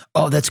go,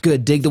 oh, that's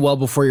good. Dig the well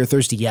before you're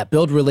thirsty. Yeah,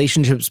 build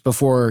relationships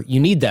before you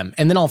need them.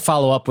 And then I'll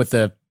follow up with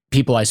the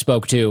people I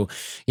spoke to,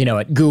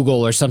 at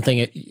Google or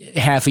something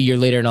half a year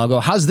later, and I'll go,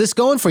 how's this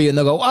going for you? And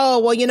they'll go, oh,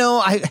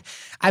 well,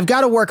 I've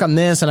got to work on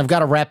this and I've got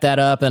to wrap that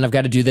up and I've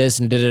got to do this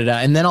and da-da-da.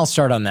 And then I'll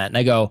start on that. And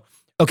I go,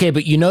 okay,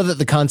 but you know that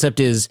the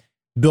concept is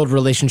build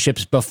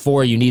relationships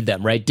before you need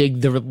them, right? Dig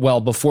the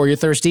well before you're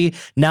thirsty,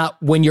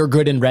 not when you're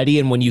good and ready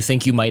and when you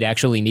think you might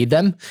actually need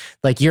them.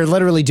 Like you're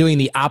literally doing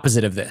the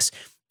opposite of this.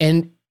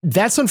 And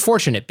that's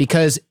unfortunate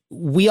because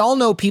we all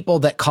know people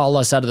that call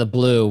us out of the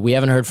blue. We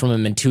haven't heard from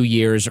them in 2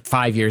 years,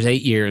 5 years,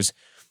 8 years.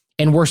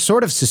 And we're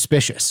sort of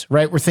suspicious,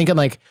 right? We're thinking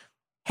like,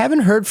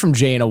 haven't heard from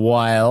Jay in a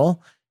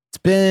while. It's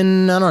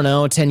been,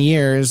 10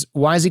 years.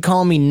 Why is he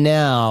calling me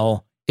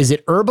now? Is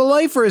it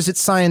Herbalife or is it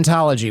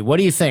Scientology? What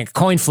do you think?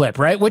 Coin flip,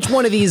 right? Which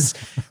one of these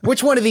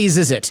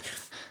is it?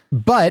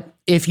 But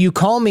if you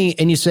call me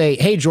and you say,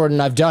 hey,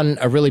 Jordan, I've done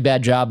a really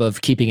bad job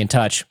of keeping in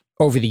touch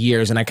over the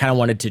years, and I kind of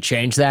wanted to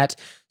change that.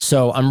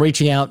 So I'm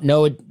reaching out,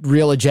 no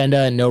real agenda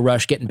and no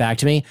rush getting back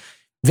to me.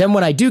 Then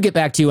when I do get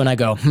back to you and I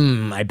go,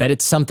 I bet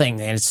it's something,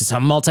 and it's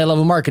some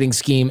multi-level marketing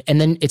scheme, and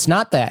then it's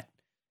not that.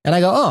 And I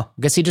go, oh,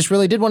 I guess he just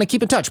really did want to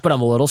keep in touch, but I'm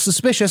a little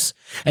suspicious.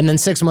 And then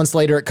 6 months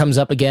later, it comes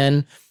up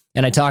again,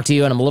 and I talk to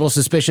you, and I'm a little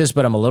suspicious,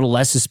 but I'm a little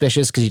less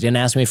suspicious because you didn't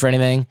ask me for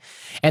anything.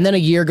 And then a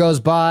year goes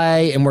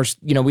by, and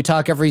we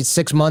talk every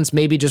 6 months,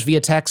 maybe just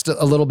via text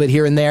a little bit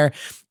here and there.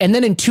 And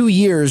then in 2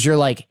 years, you're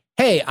like,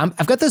 hey,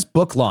 I've got this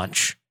book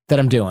launch that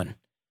I'm doing.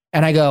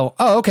 And I go,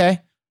 oh,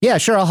 okay. Yeah,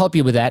 sure, I'll help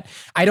you with that.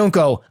 I don't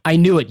go, I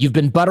knew it. You've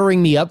been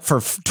buttering me up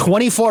for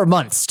 24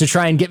 months to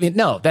try and get me.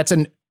 No, that's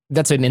an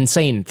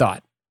insane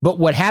thought. But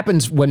what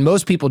happens when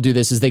most people do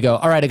this is they go,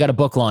 all right, I got a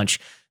book launch.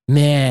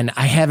 Man,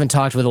 I haven't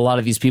talked with a lot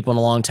of these people in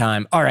a long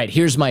time. All right,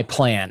 here's my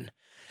plan.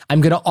 I'm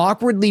going to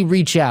awkwardly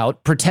reach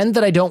out, pretend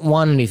that I don't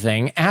want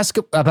anything, ask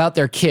about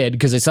their kid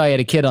because I saw you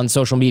had a kid on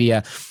social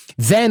media.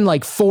 Then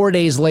like 4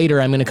 days later,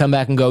 I'm going to come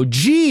back and go,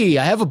 gee,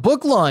 I have a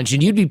book launch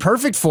and you'd be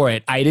perfect for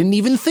it. I didn't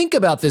even think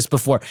about this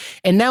before.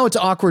 And now it's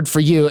awkward for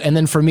you. And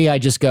then for me, I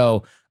just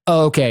go,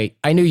 oh, okay,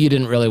 I knew you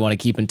didn't really want to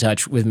keep in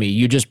touch with me.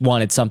 You just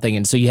wanted something.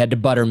 And so you had to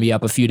butter me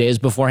up a few days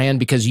beforehand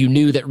because you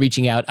knew that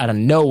reaching out of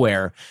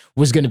nowhere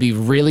was going to be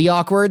really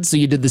awkward. So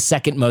you did the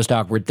second most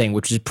awkward thing,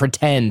 which is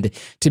pretend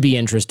to be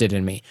interested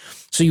in me.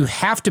 So you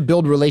have to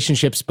build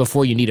relationships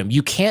before you need them.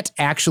 You can't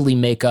actually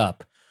make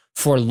up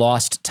for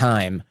lost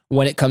time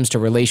when it comes to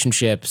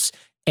relationships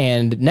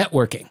and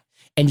networking.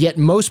 And yet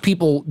most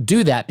people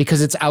do that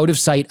because it's out of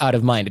sight, out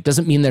of mind. It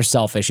doesn't mean they're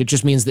selfish. It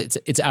just means that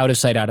it's out of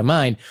sight, out of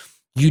mind.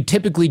 you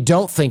typically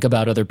don't think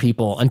about other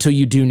people until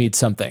you do need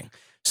something.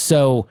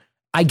 So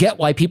I get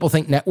why people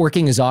think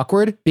networking is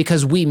awkward,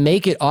 because we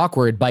make it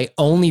awkward by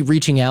only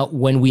reaching out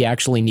when we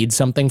actually need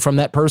something from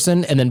that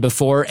person. And then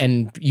before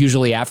and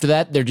usually after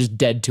that, they're just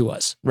dead to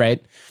us,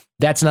 right?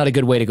 That's not a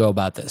good way to go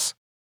about this.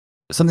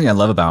 Something I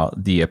love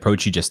about the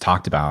approach you just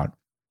talked about,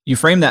 you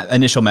frame that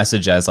initial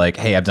message as like,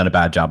 hey, I've done a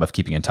bad job of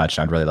keeping in touch,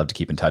 and I'd really love to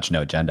keep in touch,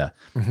 no agenda.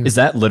 Mm-hmm. Is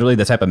that literally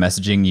the type of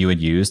messaging you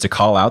would use to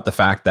call out the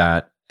fact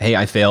that, hey,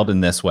 I failed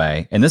in this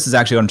way, and this is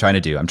actually what I'm trying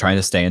to do. I'm trying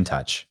to stay in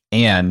touch,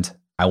 and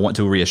I want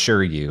to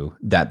reassure you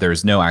that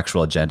there's no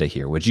actual agenda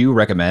here. Would you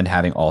recommend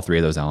having all three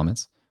of those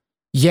elements?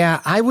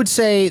 Yeah, I would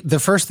say the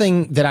first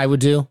thing that I would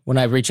do when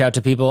I reach out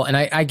to people, and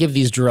I give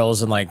these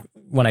drills, and like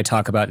when I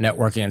talk about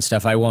networking and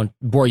stuff, I won't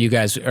bore you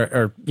guys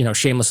or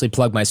shamelessly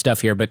plug my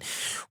stuff here. But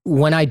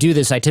when I do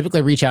this, I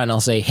typically reach out and I'll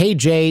say, hey,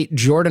 Jay,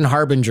 Jordan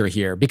Harbinger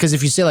here. Because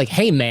if you say like,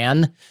 hey,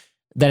 man,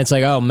 then it's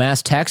like, oh,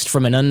 mass text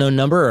from an unknown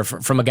number or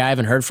from a guy I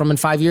haven't heard from in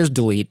 5 years,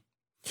 delete.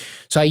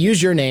 So I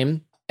use your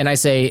name. And I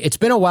say, it's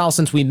been a while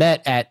since we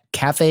met at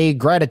Cafe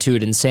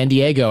Gratitude in San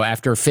Diego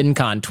after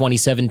FinCon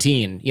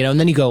 2017. And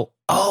then you go,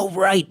 oh,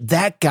 right,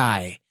 that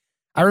guy.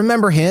 I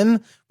remember him.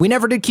 We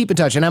never did keep in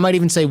touch. And I might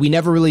even say we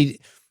never really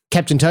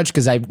kept in touch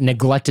because I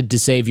neglected to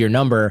save your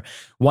number,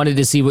 wanted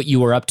to see what you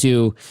were up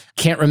to,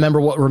 can't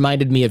remember what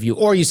reminded me of you.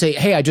 Or you say,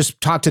 hey, I just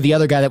talked to the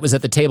other guy that was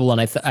at the table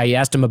and I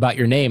asked him about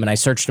your name and I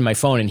searched in my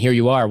phone and here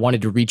you are,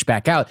 wanted to reach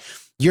back out.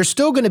 You're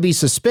still going to be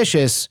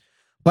suspicious.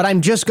 But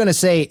I'm just going to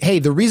say, hey,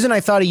 the reason I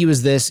thought of you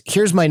is this.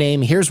 Here's my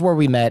name. Here's where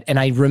we met. And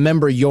I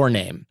remember your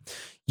name.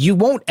 You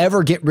won't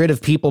ever get rid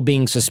of people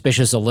being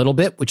suspicious a little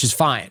bit, which is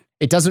fine.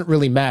 It doesn't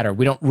really matter.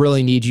 We don't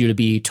really need you to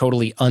be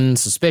totally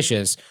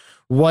unsuspicious.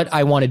 What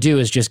I want to do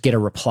is just get a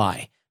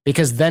reply,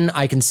 because then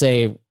I can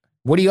say,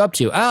 what are you up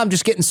to? I'm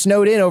just getting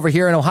snowed in over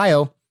here in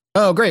Ohio.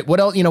 Oh, great. What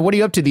else? What are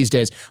you up to these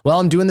days? Well,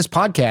 I'm doing this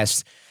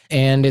podcast.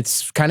 And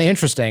it's kind of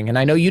interesting. And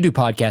I know you do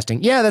podcasting.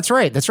 Yeah, that's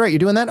right. That's right. You're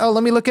doing that? Oh,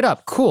 let me look it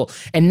up. Cool.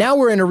 And now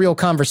we're in a real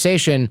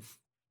conversation,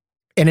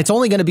 and it's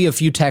only going to be a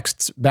few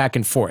texts back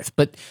and forth.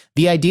 But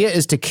the idea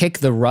is to kick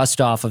the rust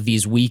off of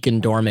these weak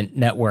and dormant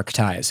network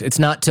ties. It's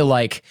not to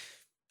like,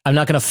 I'm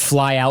not going to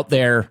fly out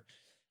there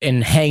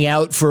and hang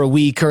out for a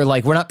week, or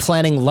like we're not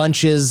planning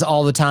lunches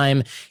all the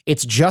time.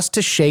 It's just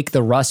to shake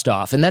the rust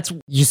off. And that's,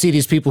 you see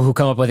these people who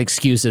come up with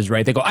excuses,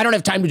 right? They go, I don't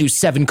have time to do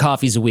 7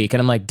 coffees a week. And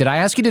I'm like, did I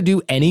ask you to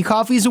do any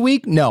coffees a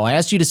week? No, I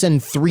asked you to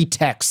send 3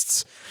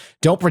 texts.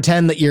 Don't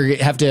pretend that you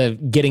have to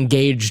get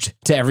engaged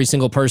to every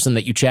single person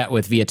that you chat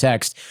with via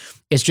text.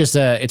 It's just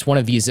it's one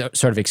of these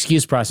sort of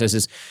excuse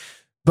processes.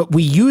 But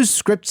we use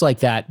scripts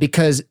like that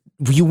because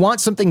you want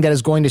something that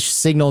is going to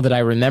signal that I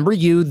remember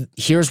you.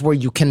 Here's where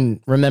you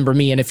can remember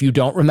me. And if you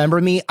don't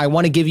remember me, I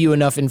want to give you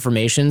enough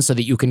information so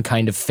that you can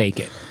kind of fake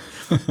it.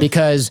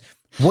 Because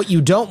what you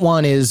don't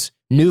want is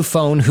new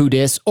phone, who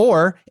dis,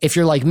 or if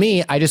you're like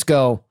me, I just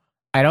go,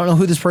 I don't know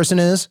who this person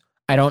is.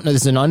 I don't know.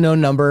 This is an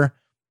unknown number.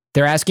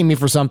 They're asking me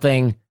for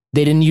something.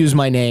 They didn't use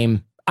my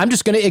name. I'm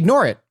just going to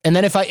ignore it. And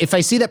then if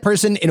I see that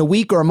person in a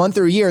week or a month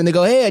or a year and they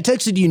go, hey, I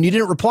texted you and you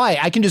didn't reply,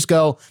 I can just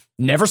go,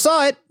 never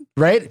saw it,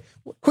 right?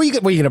 Were you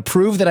going to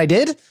prove that I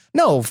did?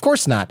 No, of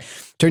course not.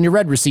 Turn your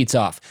red receipts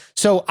off.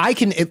 So I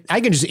can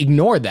just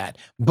ignore that.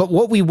 But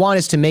what we want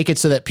is to make it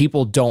so that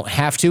people don't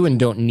have to and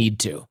don't need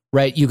to,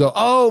 right? You go,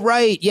 oh,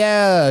 right,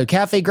 yeah,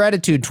 Cafe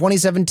Gratitude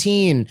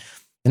 2017.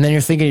 And then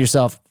you're thinking to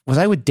yourself, was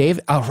I with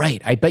David? Oh,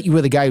 right. I bet you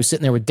were the guy who's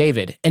sitting there with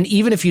David. And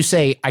even if you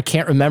say, I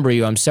can't remember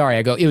you, I'm sorry.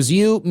 I go, it was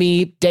you,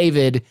 me,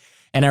 David.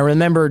 And I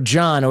remember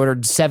John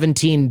ordered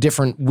 17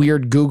 different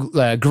weird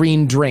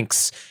green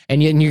drinks.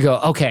 And you go,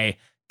 okay,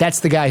 that's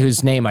the guy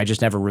whose name I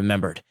just never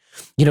remembered.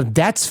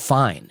 That's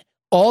fine.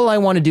 All I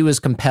want to do is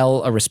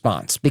compel a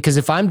response. Because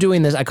if I'm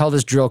doing this, I call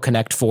this drill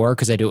Connect 4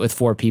 because I do it with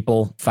 4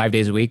 people 5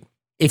 days a week.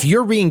 If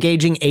you're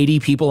re-engaging 80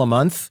 people a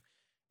month,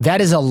 that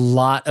is a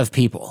lot of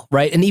people,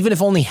 right? And even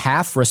if only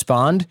half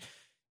respond,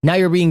 now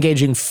you're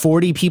re-engaging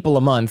 40 people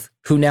a month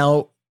who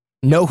now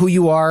know who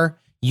you are.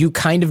 You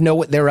kind of know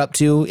what they're up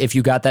to if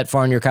you got that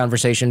far in your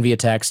conversation via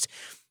text.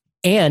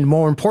 And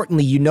more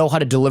importantly, you know how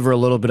to deliver a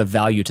little bit of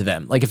value to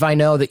them. Like if I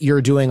know that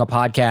you're doing a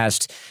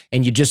podcast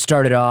and you just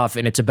started off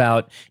and it's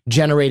about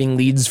generating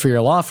leads for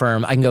your law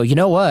firm, I can go, you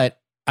know what?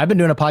 I've been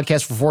doing a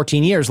podcast for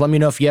 14 years. Let me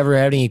know if you ever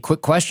have any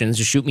quick questions.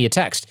 Just shoot me a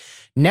text.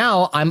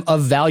 Now I'm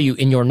of value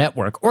in your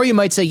network. Or you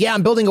might say, yeah,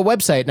 I'm building a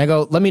website. And I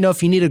go, let me know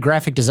if you need a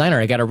graphic designer.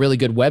 I got a really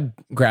good web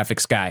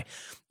graphics guy.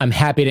 I'm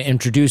happy to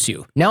introduce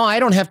you. Now I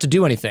don't have to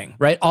do anything,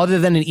 right? Other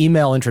than an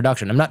email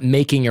introduction. I'm not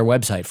making your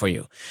website for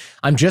you.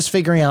 I'm just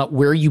figuring out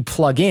where you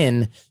plug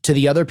in to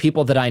the other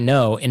people that I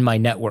know in my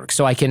network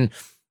so I can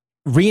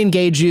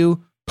re-engage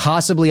you,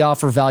 possibly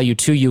offer value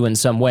to you in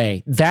some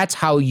way. That's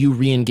how you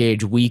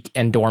re-engage weak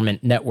and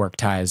dormant network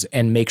ties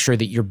and make sure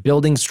that you're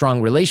building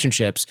strong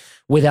relationships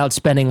without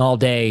spending all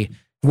day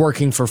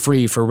working for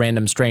free for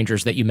random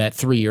strangers that you met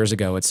 3 years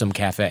ago at some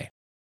cafe.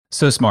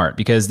 So smart,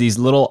 because these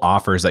little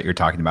offers that you're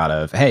talking about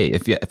of, hey,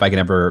 if I can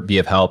ever be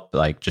of help,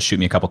 like just shoot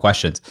me a couple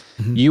questions.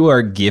 You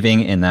are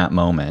giving in that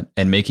moment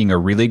and making a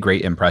really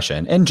great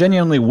impression, and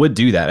genuinely would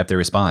do that if they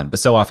respond. But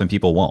so often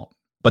people won't,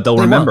 but they'll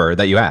remember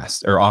that you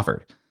asked or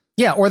offered.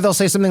 Yeah, or they'll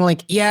say something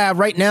like, yeah,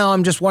 right now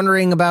I'm just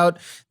wondering about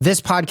this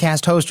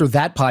podcast host or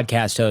that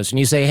podcast host. And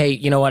you say, hey,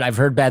 you know what? I've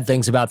heard bad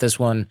things about this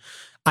one.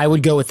 I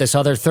would go with this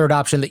other third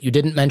option that you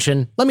didn't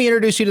mention. Let me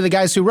introduce you to the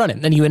guys who run it.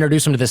 And then you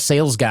introduce them to the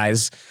sales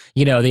guys,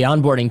 the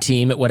onboarding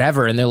team at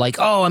whatever. And they're like,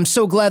 oh, I'm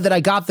so glad that I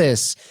got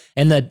this.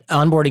 And the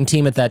onboarding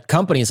team at that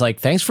company is like,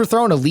 thanks for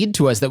throwing a lead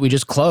to us that we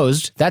just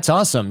closed. That's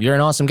awesome. You're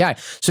an awesome guy.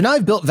 So now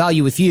I've built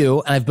value with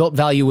you, and I've built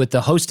value with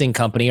the hosting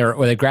company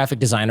or the graphic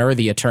designer or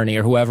the attorney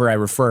or whoever I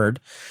referred.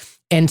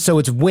 And so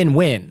it's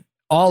win-win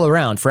all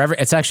around forever.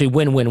 It's actually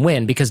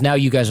win-win-win, because now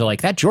you guys are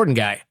like, that Jordan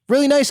guy,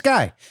 really nice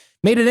guy,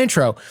 made an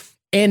intro.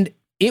 And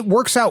it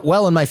works out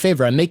well in my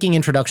favor. I'm making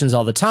introductions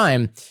all the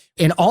time,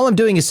 and all I'm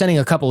doing is sending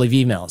a couple of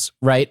emails,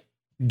 right?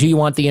 Do you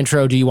want the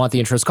intro? Do you want the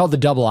intro? It's called the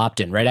double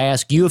opt-in, right? I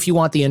ask you if you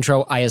want the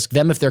intro. I ask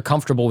them if they're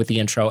comfortable with the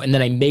intro. And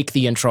then I make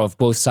the intro of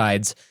both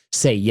sides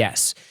say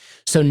yes.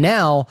 So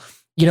now,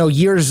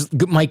 years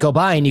might go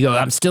by and you go,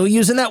 I'm still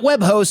using that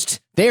web host.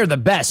 They are the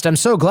best. I'm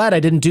so glad I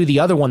didn't do the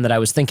other one that I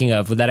was thinking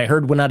of that I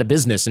heard went out of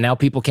business. And now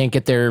people can't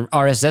get their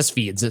RSS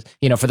feeds,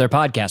 for their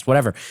podcast,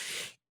 whatever.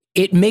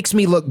 It makes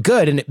me look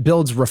good, and it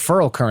builds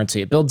referral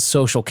currency. It builds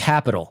social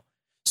capital.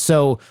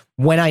 So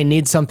when I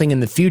need something in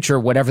the future,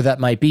 whatever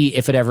that might be,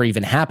 if it ever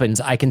even happens,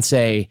 I can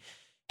say,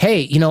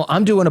 hey,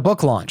 I'm doing a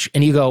book launch.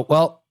 And you go,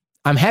 well,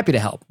 I'm happy to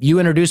help. You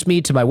introduced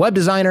me to my web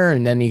designer,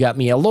 and then you got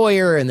me a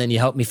lawyer, and then you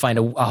helped me find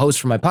a host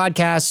for my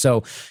podcast.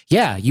 So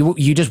yeah,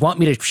 you just want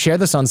me to share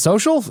this on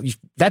social?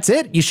 That's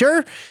it? You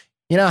sure?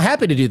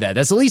 Happy to do that.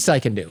 That's the least I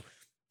can do.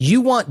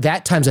 You want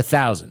that times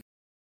 1,000.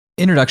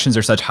 Introductions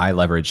are such high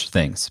leverage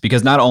things,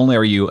 because not only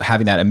are you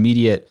having that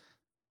immediate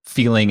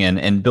feeling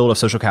and build of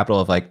social capital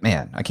of like,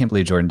 man, I can't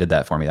believe Jordan did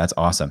that for me. That's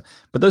awesome.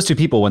 But those two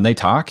people, when they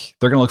talk,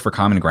 they're going to look for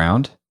common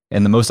ground.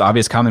 And the most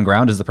obvious common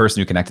ground is the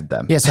person who connected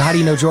them. Yeah. So how do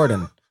you know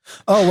Jordan?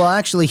 Oh, well,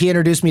 actually, he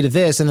introduced me to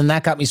this, and then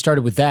that got me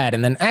started with that.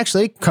 And then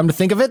actually, come to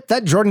think of it,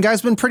 that Jordan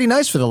guy's been pretty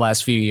nice for the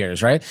last few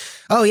years, right?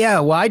 Oh, yeah,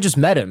 well, I just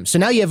met him. So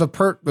now you have a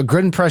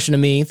good impression of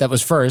me that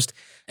was first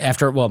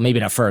after, well, maybe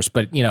not first,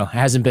 but,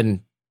 hasn't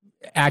been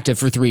active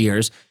for 3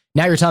 years.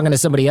 Now you're talking to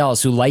somebody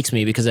else who likes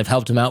me because I've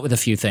helped him out with a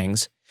few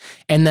things.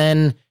 And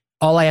then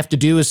all I have to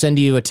do is send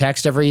you a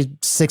text every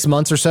 6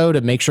 months or so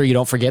to make sure you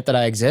don't forget that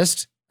I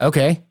exist.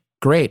 Okay,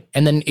 great.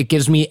 And then it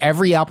gives me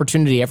every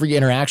opportunity, every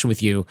interaction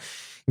with you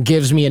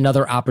gives me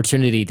another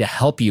opportunity to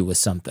help you with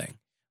something,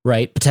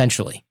 right?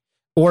 Potentially.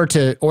 Or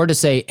to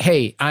say,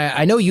 hey,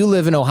 I know you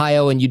live in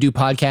Ohio and you do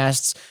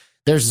podcasts.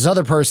 There's this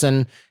other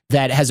person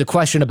that has a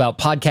question about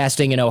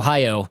podcasting in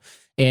Ohio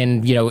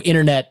and,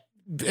 internet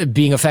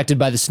being affected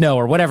by the snow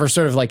or whatever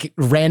sort of like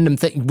random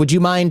thing. Would you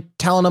mind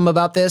telling him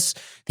about this?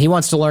 He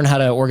wants to learn how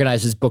to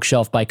organize his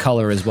bookshelf by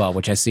color as well,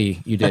 which I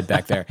see you did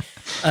back there.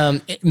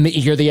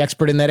 You're the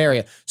expert in that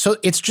area. So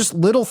it's just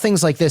little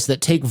things like this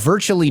that take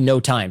virtually no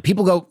time.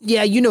 People go,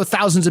 yeah,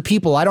 thousands of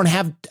people. I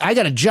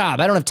got a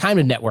job. I don't have time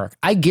to network.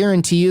 I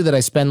guarantee you that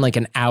I spend like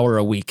an hour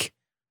a week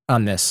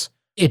on this.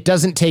 It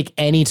doesn't take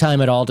any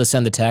time at all to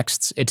send the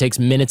texts. It takes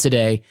minutes a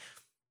day.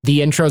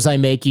 The intros I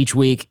make each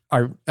week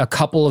are a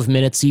couple of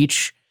minutes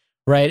each,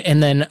 right?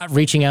 And then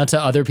reaching out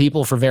to other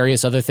people for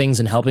various other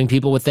things and helping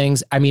people with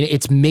things. I mean,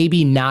 it's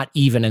maybe not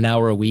even an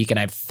hour a week, and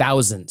I have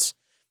thousands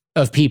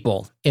of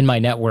people in my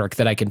network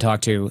that I can talk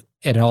to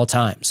at all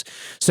times.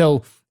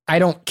 So I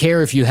don't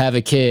care if you have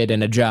a kid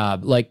and a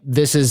job. Like,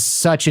 this is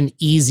such an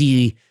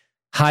easy,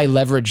 high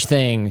leverage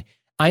thing.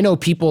 I know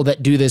people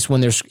that do this when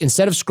they're,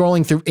 instead of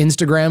scrolling through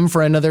Instagram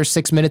for another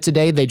 6 minutes a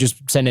day, they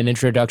just send an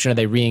introduction or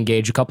they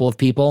re-engage a couple of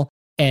people.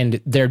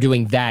 And they're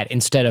doing that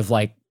instead of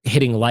like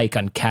hitting like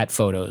on cat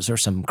photos or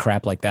some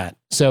crap like that.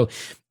 So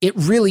it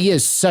really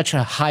is such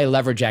a high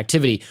leverage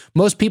activity.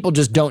 Most people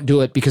just don't do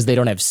it because they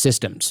don't have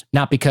systems,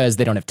 not because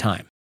they don't have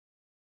time.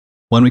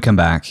 When we come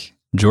back,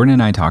 Jordan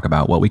and I talk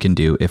about what we can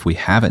do if we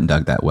haven't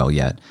dug that well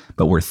yet,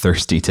 but we're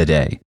thirsty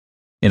today.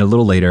 And a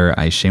little later,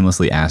 I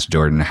shamelessly asked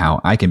Jordan how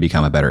I can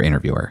become a better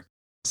interviewer.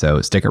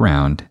 So stick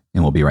around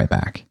and we'll be right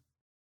back.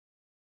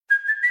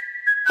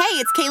 Hey,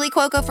 it's Kaylee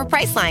Cuoco for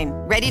Priceline.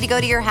 Ready to go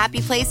to your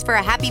happy place for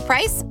a happy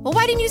price? Well,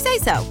 why didn't you say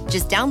so?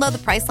 Just download the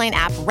Priceline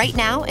app right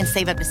now and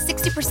save up to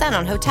 60%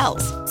 on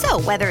hotels.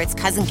 So whether it's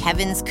Cousin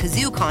Kevin's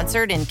Kazoo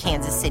Concert in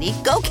Kansas City,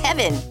 go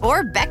Kevin,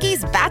 or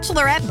Becky's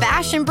Bachelorette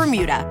Bash in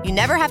Bermuda, you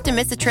never have to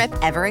miss a trip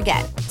ever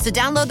again. So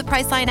download the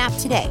Priceline app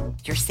today.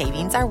 Your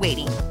savings are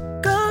waiting.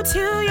 Go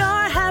to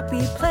your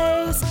happy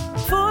place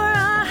for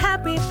a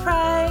happy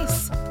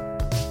price.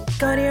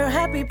 Go to your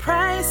happy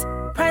price,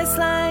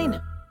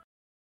 Priceline.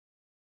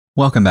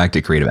 Welcome back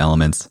to Creative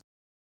Elements.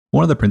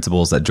 One of the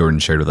principles that Jordan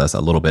shared with us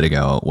a little bit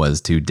ago was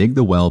to dig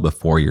the well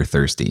before you're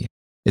thirsty.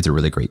 It's a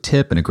really great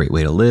tip and a great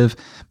way to live,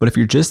 but if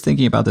you're just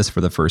thinking about this for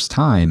the first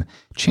time,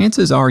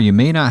 chances are you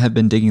may not have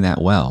been digging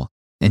that well,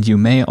 and you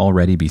may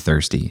already be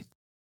thirsty.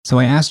 So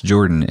I asked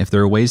Jordan if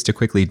there are ways to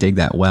quickly dig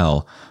that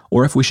well,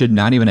 or if we should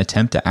not even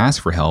attempt to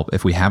ask for help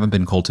if we haven't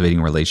been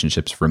cultivating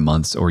relationships for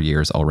months or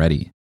years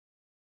already.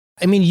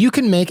 I mean, you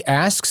can make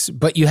asks,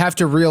 but you have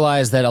to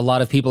realize that a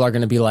lot of people are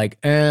going to be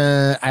like,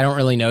 I don't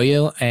really know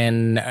you,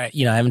 and I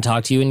haven't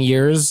talked to you in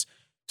years,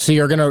 so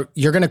you're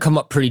gonna come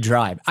up pretty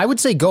dry. I would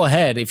say go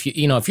ahead if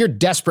if you're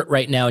desperate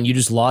right now and you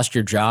just lost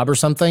your job or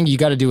something, you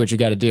got to do what you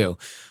got to do.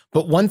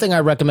 But one thing I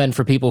recommend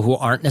for people who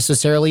aren't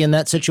necessarily in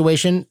that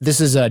situation,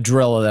 this is a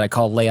drill that I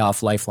call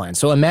layoff lifeline.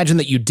 So imagine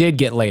that you did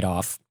get laid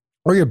off,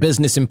 or your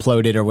business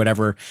imploded or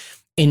whatever,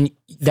 and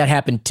that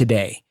happened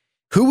today.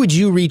 Who would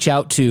you reach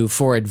out to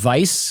for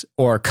advice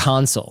or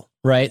counsel,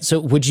 right? So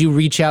would you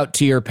reach out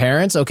to your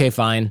parents? Okay,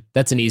 fine.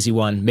 That's an easy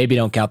one. Maybe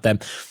don't count them.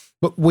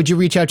 But would you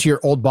reach out to your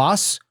old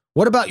boss?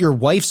 What about your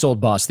wife's old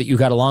boss that you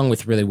got along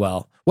with really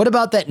well? What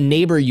about that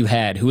neighbor you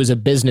had who was a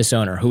business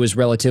owner who was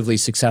relatively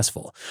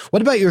successful?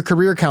 What about your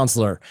career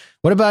counselor?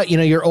 What about,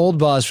 your old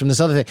boss from this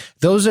other thing?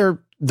 Those are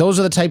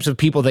the types of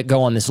people that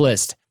go on this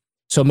list.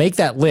 So make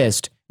that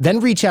list,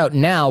 then reach out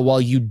now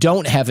while you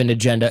don't have an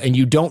agenda and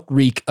you don't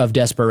reek of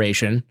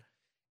desperation,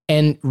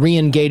 and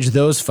re-engage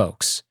those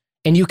folks.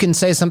 And you can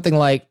say something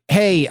like,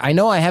 hey, I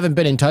know I haven't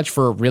been in touch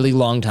for a really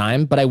long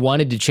time, but I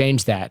wanted to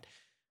change that.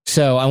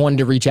 So I wanted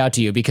to reach out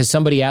to you because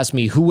somebody asked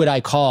me, who would I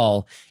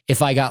call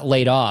if I got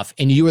laid off?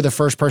 And you were the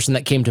first person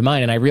that came to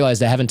mind. And I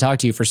realized I haven't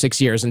talked to you for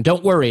 6 years. And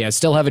don't worry, I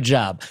still have a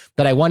job,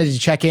 but I wanted to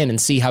check in and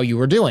see how you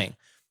were doing.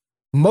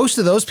 Most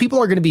of those people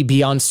are going to be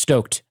beyond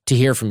stoked to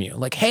hear from you.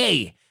 Like,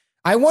 hey,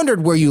 I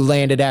wondered where you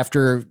landed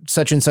after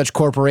such and such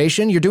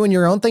corporation. You're doing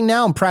your own thing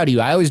now. I'm proud of you.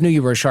 I always knew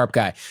you were a sharp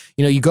guy.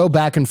 You go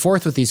back and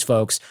forth with these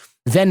folks.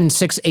 Then in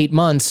 6, 8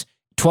 months,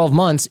 12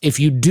 months, if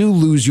you do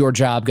lose your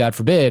job, God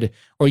forbid,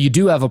 or you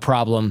do have a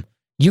problem,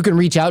 you can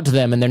reach out to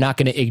them and they're not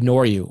going to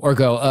ignore you or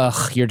go,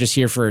 ugh, you're just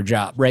here for a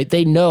job, right?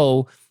 They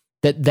know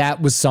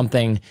that was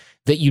something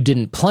that you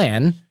didn't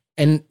plan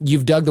and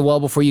you've dug the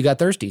well before you got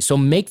thirsty. So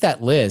make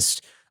that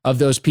list of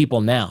those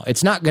people now.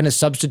 It's not going to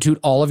substitute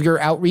all of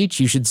your outreach.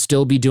 You should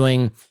still be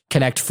doing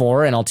Connect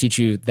 4, and I'll teach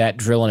you that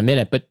drill in a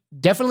minute, but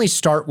definitely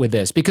start with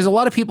this because a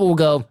lot of people will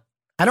go,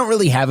 I don't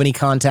really have any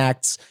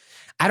contacts.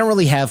 I don't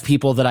really have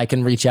people that I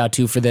can reach out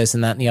to for this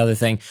and that and the other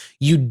thing.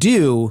 You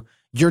do,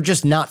 you're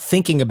just not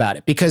thinking about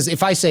it. Because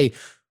if I say,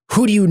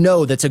 who do you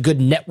know that's a good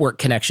network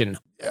connection?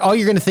 All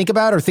you're going to think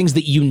about are things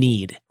that you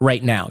need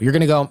right now. You're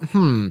going to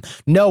go,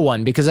 no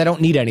one, because I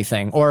don't need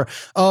anything. Or,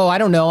 oh, I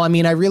don't know. I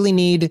mean, I really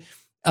need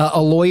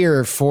a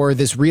lawyer for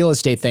this real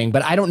estate thing,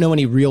 but I don't know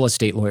any real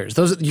estate lawyers.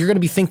 You're going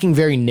to be thinking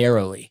very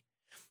narrowly.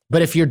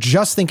 But if you're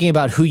just thinking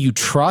about who you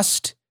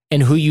trust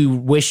and who you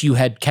wish you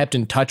had kept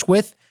in touch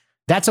with,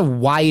 that's a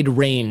wide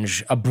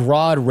range, a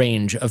broad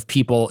range of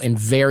people in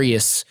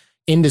various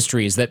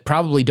industries that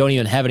probably don't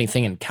even have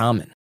anything in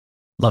common.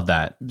 Love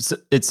that.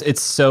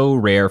 It's so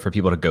rare for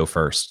people to go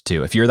first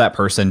too. If you're that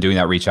person doing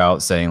that reach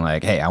out saying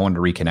like, hey, I wanted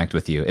to reconnect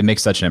with you, it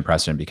makes such an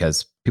impression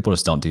because people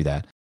just don't do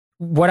that.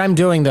 What I'm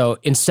doing though,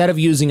 instead of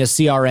using a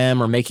CRM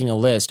or making a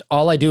list,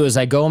 all I do is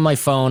I go on my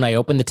phone, I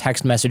open the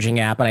text messaging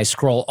app and I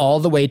scroll all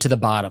the way to the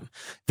bottom.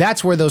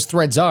 That's where those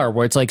threads are,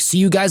 where it's like, see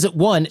you guys at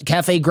 1,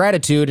 Cafe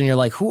Gratitude. And you're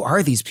like, who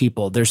are these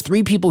people? There's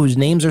 3 people whose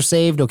names are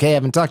saved. Okay, I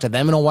haven't talked to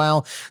them in a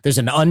while. There's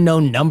an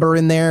unknown number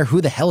in there.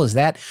 Who the hell is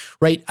that?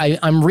 Right?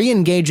 I'm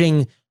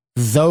re-engaging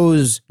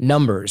those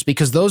numbers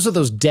because those are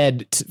those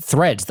dead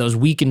threads, those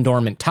weak and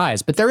dormant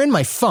ties, but they're in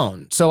my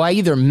phone. So I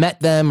either met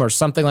them or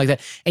something like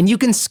that. And you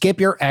can skip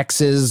your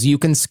exes. You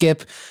can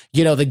skip,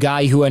 the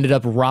guy who ended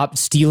up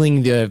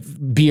stealing the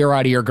beer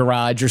out of your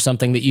garage or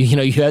something that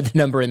you had the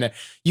number in there.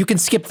 You can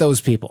skip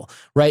those people,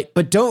 right?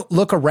 But don't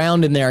look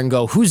around in there and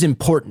go, who's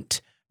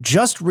important?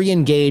 Just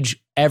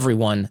re-engage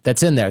everyone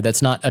that's in there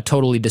that's not a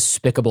totally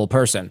despicable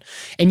person.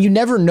 And you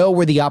never know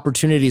where the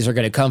opportunities are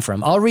going to come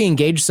from. I'll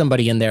re-engage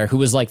somebody in there who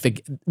was like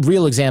the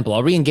real example.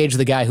 I'll re-engage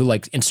the guy who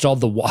like installed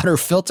the water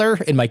filter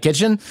in my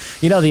kitchen,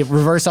 the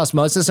reverse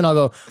osmosis. And I'll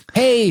go,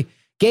 hey,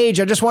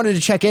 Gage, I just wanted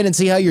to check in and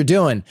see how you're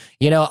doing.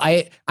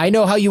 I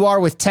know how you are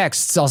with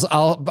texts.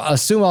 I'll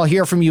assume I'll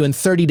hear from you in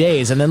 30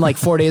 days. And then like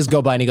 4 days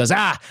go by and he goes,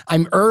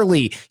 I'm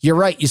early. You're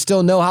right. You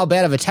still know how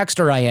bad of a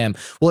texter I am.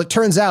 Well, it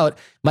turns out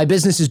my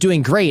business is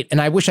doing great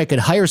and I wish I could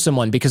hire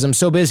someone because I'm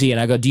so busy.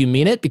 And I go, do you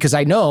mean it? Because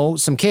I know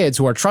some kids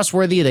who are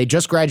trustworthy. They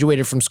just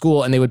graduated from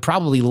school and they would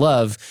probably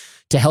love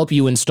to help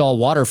you install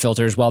water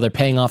filters while they're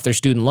paying off their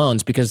student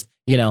loans because,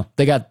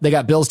 they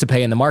got bills to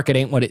pay and the market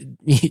ain't what it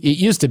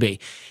used to be.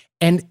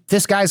 And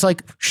this guy's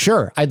like,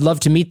 sure, I'd love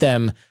to meet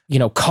them,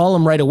 call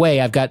them right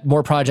away. I've got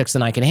more projects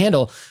than I can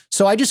handle.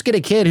 So I just get a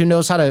kid who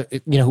knows how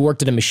to, who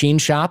worked at a machine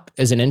shop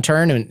as an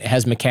intern and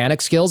has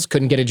mechanic skills,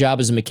 couldn't get a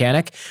job as a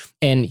mechanic.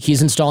 And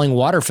he's installing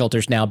water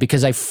filters now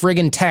because I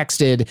friggin'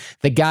 texted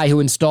the guy who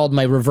installed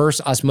my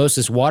reverse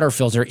osmosis water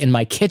filter in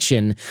my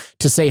kitchen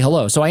to say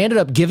hello. So I ended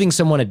up giving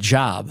someone a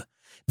job.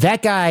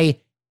 That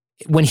guy,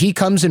 when he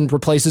comes and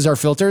replaces our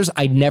filters,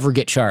 I never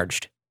get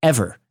charged,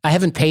 ever. I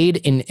haven't paid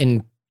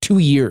in 2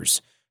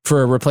 years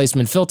for a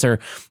replacement filter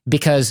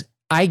because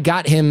I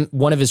got him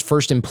one of his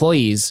first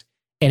employees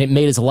And it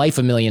made his life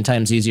a million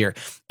times easier.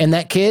 And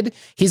that kid,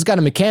 he's got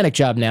a mechanic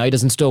job now. He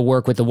doesn't still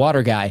work with the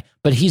water guy,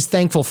 but he's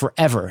thankful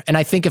forever. And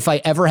I think if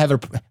I ever have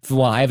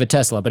I have a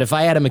Tesla, but if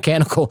I had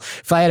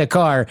if I had a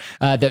car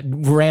that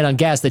ran on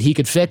gas that he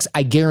could fix,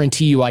 I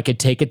guarantee you I could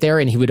take it there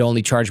and he would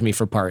only charge me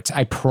for parts.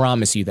 I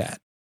promise you that.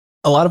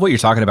 A lot of what you're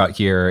talking about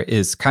here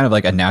is kind of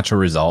like a natural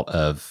result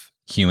of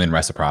human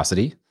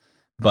reciprocity.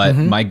 But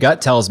my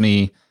gut tells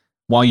me,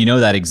 while you know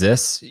that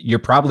exists, you're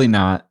probably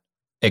not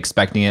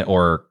expecting it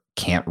or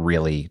can't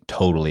really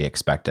totally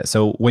expect it.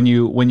 So when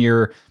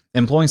you're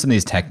employing some of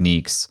these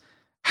techniques,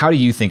 how do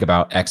you think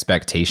about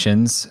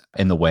expectations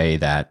in the way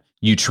that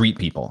you treat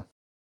people?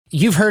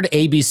 You've heard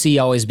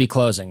ABC always be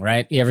closing,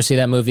 right? You ever see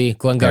that movie?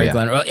 Glengarry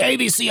Glen.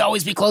 ABC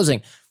always be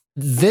closing.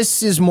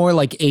 This is more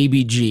like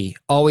ABG,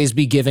 always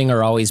be giving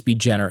or always be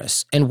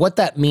generous. And what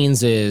that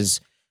means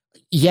is,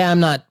 I'm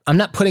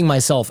not putting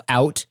myself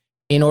out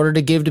in order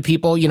to give to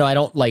people. I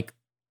don't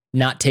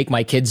not take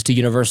my kids to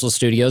Universal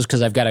Studios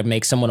because I've got to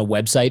make someone a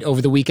website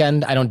over the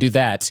weekend. I don't do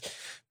that,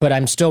 but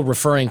I'm still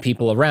referring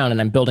people around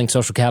and I'm building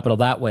social capital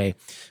that way.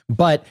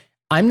 But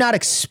I'm not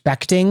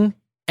expecting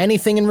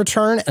anything in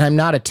return and I'm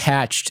not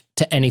attached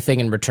to anything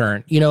in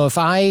return. If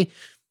I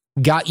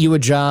got you a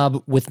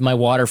job with my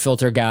water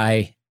filter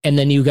guy and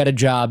then you got a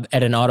job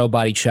at an auto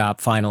body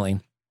shop finally,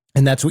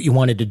 and that's what you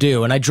wanted to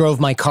do. And I drove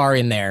my car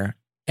in there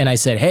and I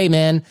said, hey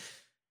man,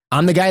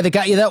 I'm the guy that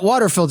got you that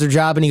water filter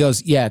job. And he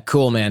goes, yeah,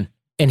 cool, man.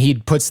 And he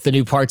puts the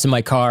new parts in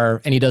my car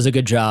and he does a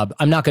good job.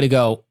 I'm not going to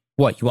go,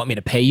 what, you want me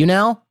to pay you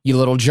now, you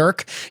little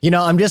jerk?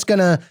 I'm just going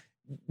to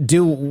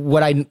do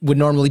what I would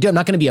normally do. I'm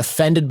not going to be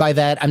offended by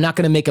that. I'm not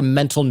going to make a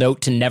mental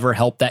note to never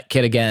help that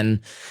kid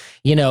again.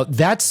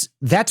 That's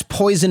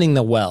poisoning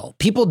the well.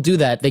 People do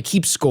that. They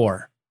keep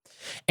score.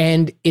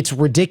 And it's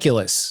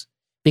ridiculous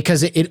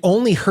because it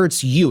only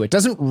hurts you. It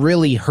doesn't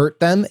really hurt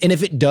them. And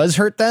if it does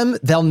hurt them,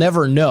 they'll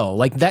never know.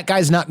 Like that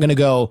guy's not going to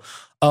go,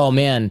 oh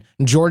man,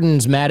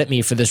 Jordan's mad at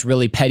me for this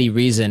really petty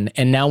reason.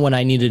 And now when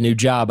I need a new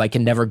job, I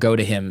can never go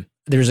to him.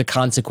 There's a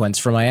consequence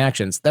for my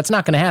actions. That's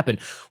not going to happen.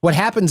 What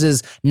happens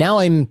is now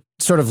I'm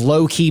sort of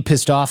low key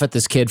pissed off at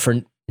this kid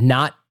for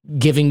not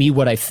giving me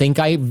what I think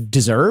I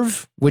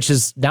deserve, which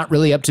is not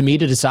really up to me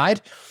to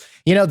decide.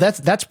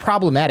 That's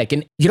problematic.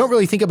 And you don't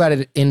really think about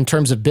it in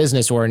terms of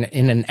business or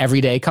in an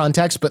everyday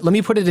context, but let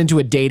me put it into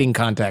a dating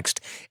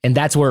context. And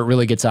that's where it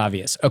really gets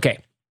obvious. Okay.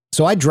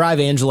 So I drive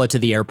Angela to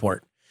the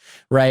airport,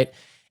 right?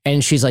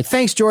 And she's like,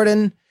 thanks,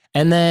 Jordan.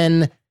 And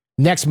then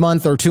next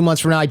month or 2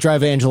 months from now, I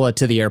drive Angela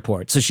to the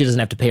airport so she doesn't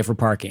have to pay for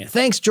parking.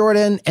 Thanks,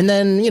 Jordan. And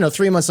then,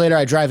 3 months later,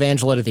 I drive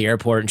Angela to the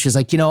airport and she's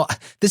like,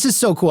 this is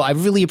so cool. I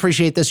really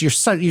appreciate this. You're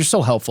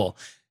so helpful.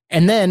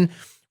 And then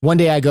one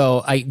day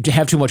I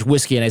have too much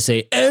whiskey and I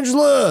say,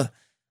 Angela,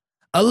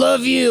 I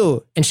love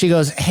you. And she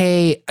goes,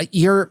 hey,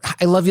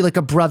 I love you like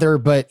a brother,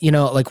 but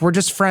we're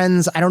just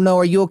friends. I don't know.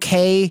 Are you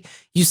okay?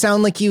 You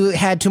sound like you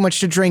had too much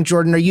to drink,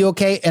 Jordan. Are you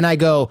okay? And I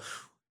go,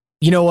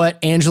 you know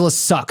what? Angela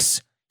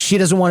sucks. She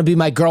doesn't want to be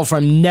my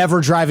girlfriend. I'm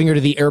never driving her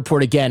to the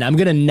airport again. I'm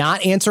going to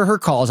not answer her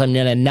calls. I'm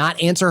going to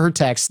not answer her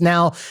texts.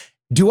 Now,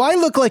 do I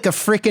look like a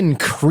freaking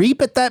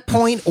creep at that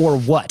point or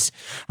what?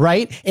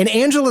 Right? And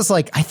Angela's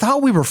like, I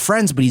thought we were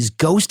friends, but he's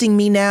ghosting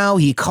me now.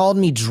 He called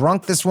me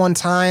drunk this one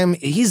time.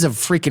 He's a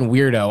freaking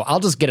weirdo. I'll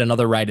just get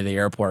another ride to the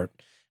airport.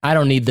 I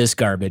don't need this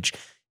garbage.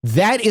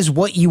 That is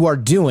what you are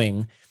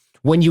doing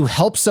when you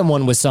help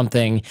someone with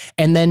something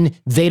and then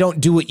they don't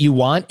do what you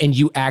want and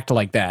you act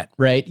like that,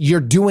 right?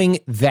 You're doing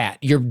that.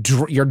 You're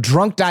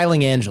drunk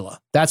dialing Angela.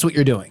 That's what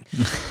you're doing.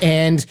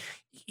 And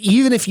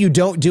even if you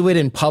don't do it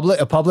in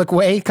a public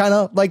way, kind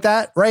of like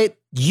that, right?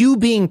 You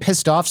being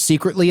pissed off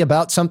secretly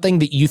about something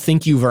that you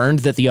think you've earned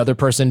that the other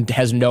person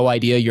has no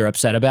idea you're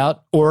upset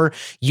about, or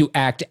you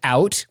act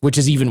out, which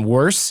is even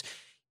worse.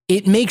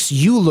 It makes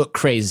you look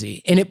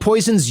crazy and it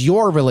poisons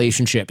your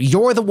relationship.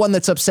 You're the one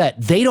that's upset.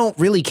 They don't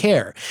really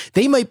care.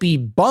 They might be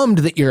bummed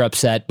that you're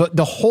upset, but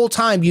the whole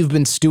time you've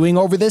been stewing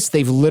over this,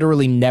 they've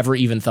literally never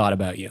even thought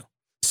about you.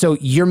 So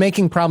you're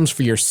making problems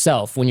for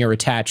yourself when you're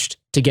attached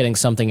to getting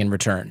something in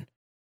return.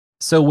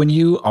 So when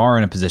you are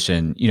in a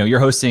position, you're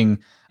hosting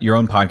your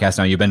own podcast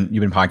now. You've been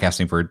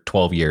podcasting for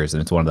 12 years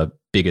and it's one of the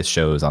biggest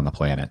shows on the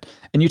planet.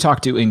 And you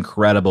talk to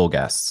incredible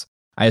guests.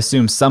 I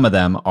assume some of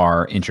them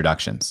are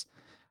introductions.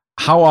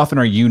 How often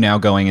are you now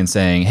going and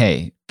saying,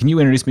 hey, can you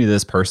introduce me to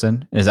this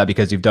person? And is that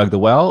because you've dug the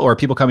well, or are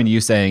people coming to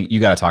you saying, you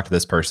got to talk to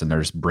this person?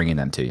 They're just bringing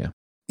them to you.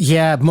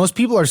 Yeah, most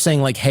people are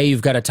saying like, hey,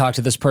 you've got to talk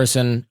to this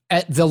person.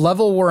 At the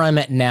level where I'm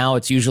at now,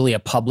 it's usually a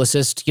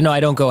publicist. I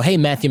don't go, hey,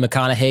 Matthew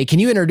McConaughey, can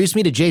you introduce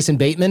me to Jason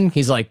Bateman?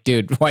 He's like,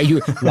 dude, why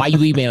are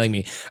you emailing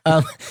me?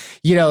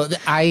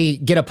 I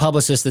get a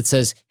publicist that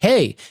says,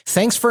 hey,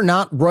 thanks for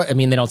not, they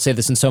don't say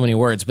this in so many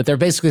words, but they're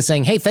basically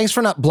saying, hey, thanks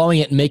for not blowing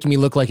it and making me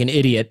look like an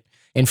idiot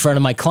in front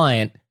of my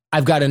client.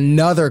 I've got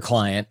another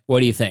client. What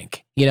do you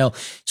think?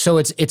 So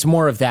it's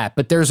more of that,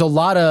 but there's a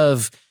lot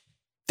of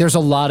There's a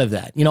lot of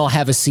that. I'll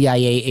have a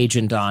CIA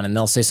agent on and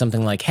they'll say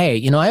something like,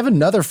 hey, I have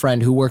another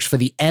friend who works for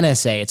the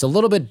NSA. It's a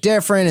little bit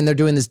different and they're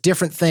doing this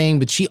different thing,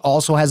 but she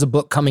also has a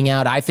book coming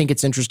out. I think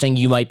it's interesting.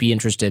 You might be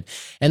interested.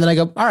 And then I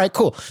go, all right,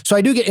 cool. So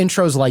I do get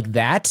intros like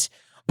that,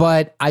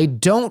 but I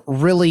don't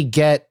really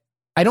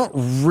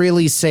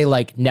say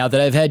like, now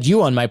that I've had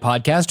you on my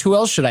podcast, who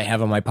else should I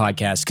have on my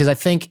podcast? Because I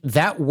think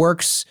that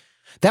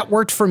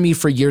worked for me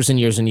for years and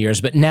years and years.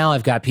 But now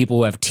I've got people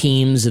who have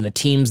teams, and the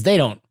teams, they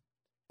don't.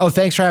 Oh,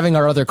 thanks for having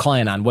our other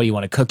client on. What do you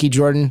want, a cookie,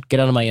 Jordan?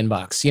 Get out of my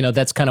inbox.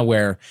 That's kind of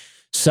where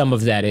some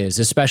of that is,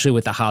 especially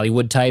with the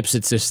Hollywood types.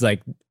 It's just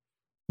like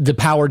the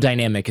power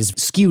dynamic is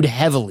skewed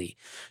heavily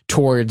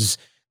towards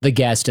the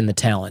guest and the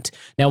talent.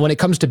 Now, when it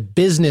comes to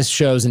business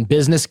shows and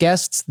business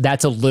guests,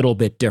 that's a little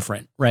bit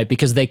different, right?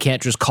 Because they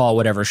can't just call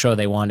whatever show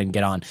they want and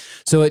get on.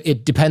 So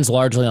it depends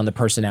largely on the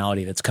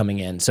personality that's coming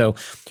in. So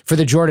for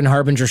the Jordan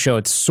Harbinger show,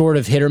 it's sort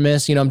of hit or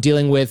miss. I'm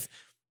dealing with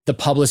the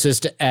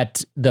publicist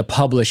at the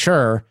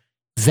publisher.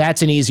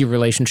 That's an easy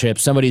relationship.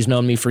 Somebody's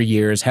known me for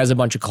years, has a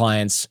bunch of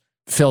clients,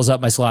 fills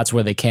up my slots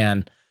where they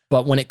can.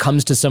 But when it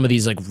comes to some of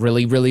these like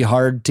really, really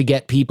hard to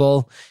get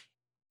people,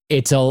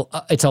 it's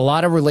a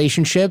lot of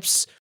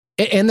relationships.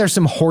 And there's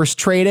some horse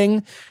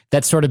trading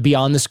that's sort of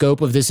beyond the scope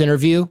of this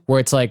interview, where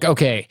it's like,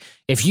 okay,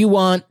 if you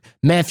want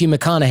Matthew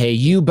McConaughey,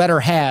 you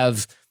better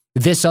have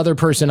this other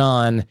person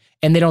on.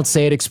 And they don't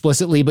say it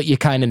explicitly, but you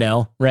kind of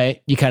know,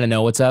 right? You kind of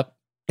know what's up.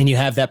 And you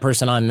have that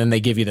person on, and then they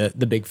give you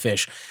the big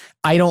fish.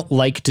 I don't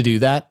like to do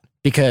that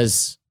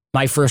because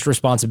my first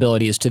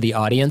responsibility is to the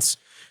audience.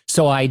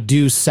 So I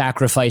do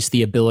sacrifice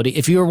the ability.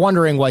 If you were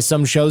wondering why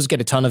some shows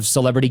get a ton of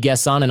celebrity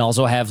guests on and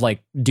also have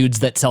like dudes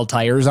that sell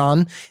tires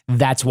on,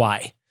 that's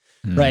why,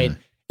 right?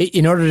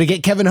 In order to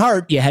get Kevin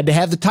Hart, you had to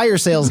have the tire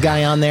sales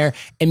guy on there.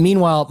 And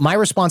meanwhile, my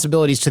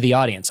responsibility is to the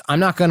audience. I'm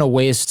not going to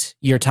waste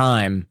your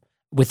time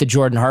with the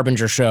Jordan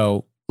Harbinger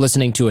show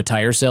listening to a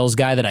tire sales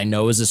guy that I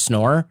know is a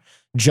snorer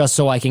just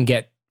so I can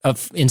get an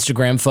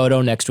Instagram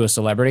photo next to a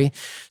celebrity.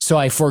 So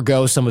I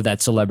forego some of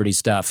that celebrity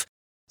stuff.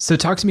 So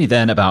talk to me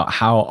then about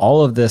how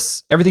all of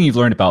this, everything you've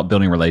learned about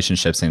building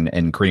relationships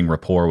and creating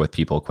rapport with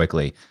people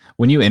quickly,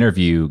 when you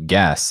interview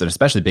guests, and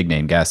especially big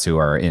name guests who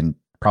are in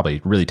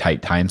probably really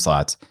tight time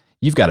slots,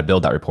 you've got to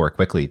build that rapport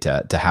quickly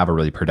to have a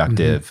really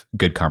productive,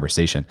 good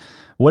conversation.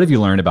 What have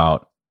you learned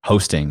about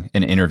hosting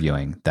and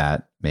interviewing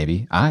that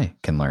maybe I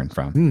can learn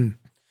from?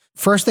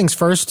 First things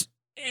first,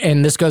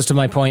 and this goes to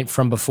my point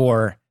from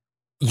before,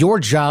 your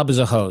job as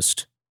a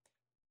host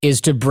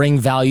is to bring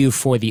value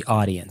for the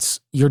audience.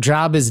 Your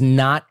job is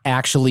not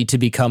actually to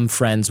become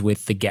friends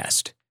with the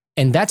guest.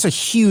 And that's a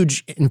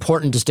huge,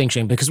 important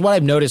distinction, because what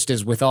I've noticed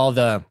is with all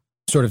the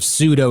sort of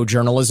pseudo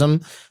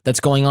journalism that's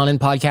going on in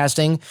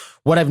podcasting,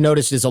 what I've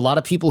noticed is a lot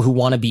of people who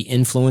want to be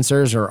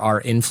influencers or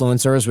are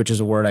influencers, which is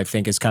a word I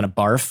think is kind of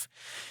barf.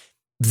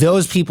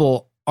 Those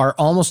people are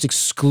almost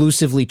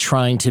exclusively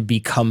trying to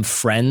become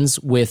friends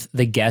with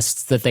the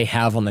guests that they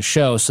have on the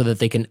show so that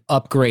they can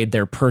upgrade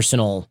their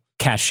personal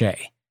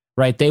cachet,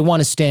 right? They want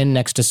to stand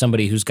next to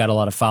somebody who's got a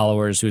lot of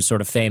followers, who's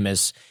sort of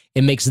famous.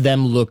 It makes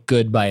them look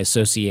good by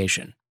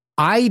association.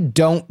 I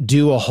don't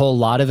do a whole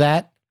lot of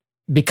that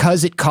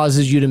because it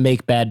causes you to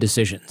make bad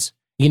decisions.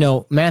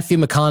 Matthew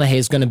McConaughey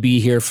is going to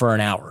be here for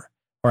an hour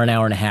or an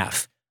hour and a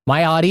half.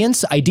 My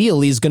audience,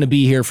 ideally, is going to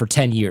be here for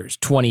 10 years,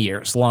 20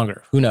 years,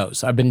 longer. Who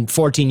knows? I've been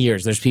 14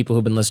 years. There's people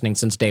who've been listening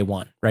since day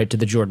one, right, to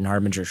the Jordan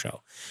Harbinger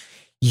show.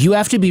 You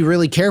have to be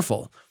really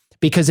careful,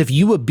 because if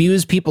you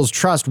abuse people's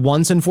trust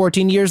once in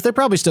 14 years, they're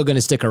probably still going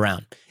to stick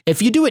around.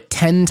 If you do it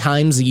 10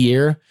 times a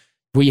year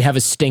where you have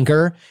a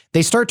stinker,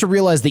 they start to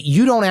realize that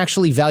you don't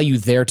actually value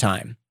their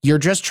time. You're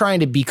just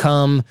trying to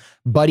become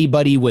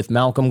buddy-buddy with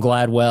Malcolm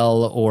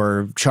Gladwell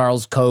or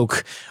Charles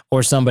Koch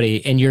or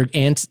somebody, and you're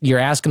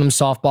asking them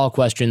softball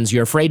questions.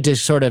 You're afraid to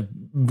sort of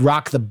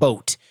rock the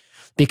boat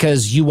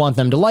because you want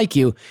them to like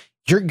you.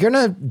 You're going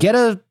to get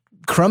a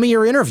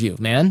crummier interview,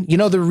 man.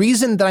 The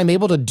reason that I'm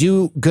able to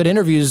do good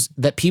interviews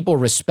that people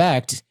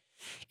respect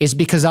is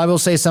because I will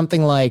say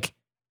something like,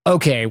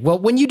 okay, well,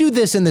 when you do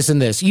this and this and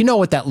this, you know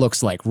what that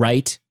looks like,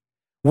 right?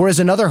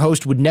 Whereas another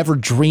host would never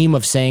dream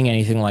of saying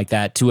anything like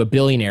that to a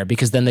billionaire,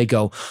 because then they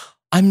go,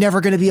 I'm never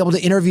going to be able to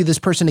interview this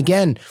person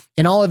again.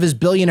 And all of his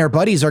billionaire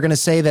buddies are going to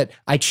say that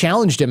I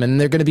challenged him, and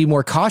they're going to be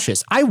more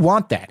cautious. I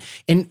want that.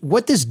 And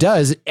what this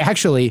does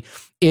actually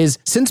is,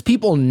 since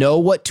people know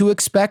what to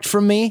expect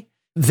from me,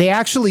 they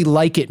actually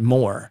like it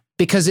more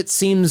because it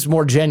seems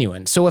more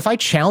genuine. So if I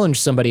challenge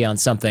somebody on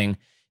something,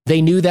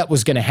 they knew that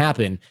was going to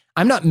happen.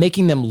 I'm not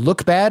making them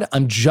look bad.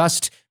 I'm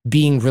just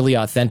being really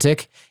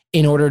authentic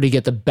in order to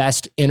get the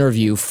best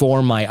interview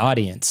for my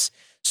audience.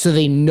 So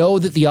they know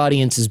that the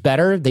audience is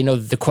better. They know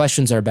that the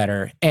questions are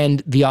better,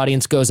 and the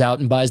audience goes out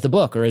and buys the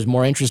book or is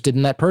more interested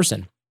in that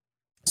person.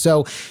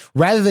 So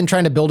rather than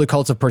trying to build a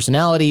cult of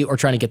personality or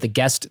trying to get the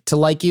guest to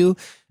like you,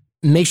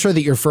 make sure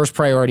that your first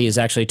priority is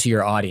actually to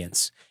your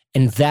audience.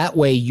 And that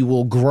way you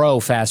will grow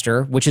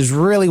faster, which is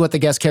really what the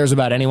guest cares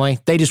about anyway.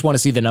 They just want to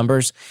see the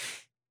numbers.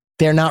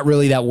 They're not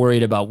really that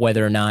worried about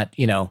whether or not,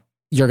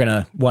 you're going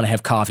to want to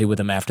have coffee with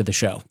them after the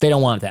show. They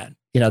don't want that.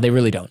 They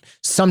really don't.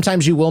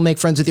 Sometimes you will make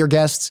friends with your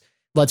guests.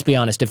 Let's be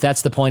honest. If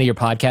that's the point of your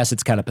podcast,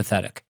 it's kind of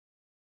pathetic.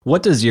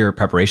 What does your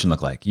preparation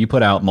look like? You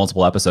put out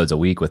multiple episodes a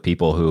week with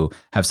people who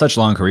have such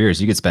long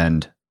careers. You could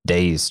spend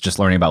days just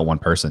learning about one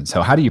person.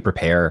 So how do you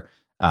prepare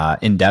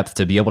in depth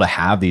to be able to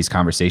have these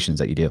conversations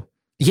that you do?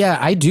 Yeah,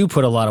 I do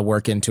put a lot of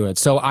work into it.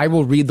 So I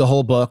will read the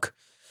whole book,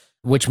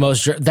 which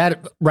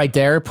that right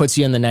there puts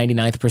you in the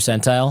 99th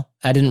percentile.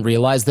 I didn't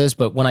realize this,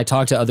 but when I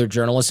talk to other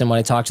journalists and when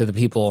I talk to the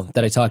people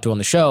that I talk to on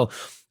the show,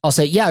 I'll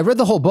say, yeah, I read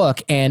the whole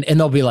book. And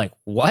they'll be like,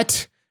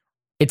 what?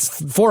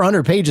 It's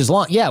 400 pages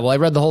long. Yeah, well, I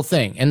read the whole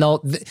thing. And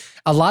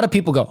a lot of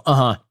people go,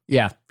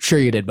 yeah, sure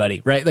you did,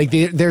 buddy. Right? Like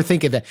they're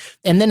thinking that.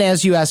 And then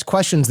as you ask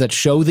questions that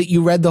show that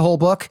you read the whole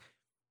book,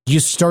 you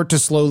start to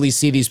slowly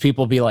see these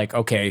people be like,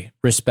 okay,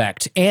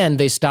 respect. And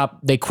they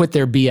quit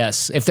their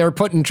BS. If they're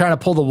trying to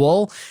pull the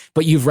wool,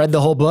 but you've read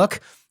the whole book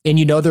and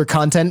you know their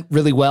content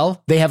really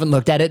well, they haven't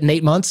looked at it in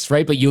 8 months,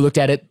 right? But you looked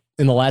at it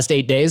in the last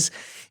 8 days,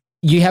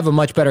 you have a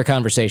much better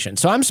conversation.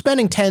 So I'm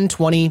spending 10,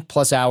 20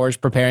 plus hours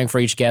preparing for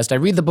each guest. I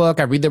read the book,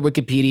 I read their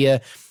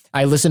Wikipedia,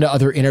 I listen to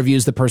other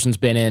interviews the person's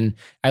been in,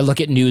 I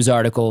look at news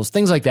articles,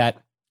 things like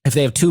that. If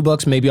they have 2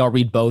 books, maybe I'll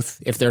read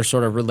both if they're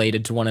sort of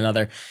related to one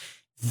another.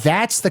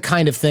 That's the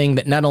kind of thing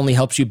that not only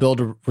helps you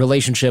build a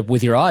relationship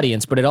with your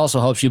audience, but it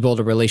also helps you build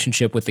a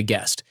relationship with the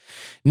guest.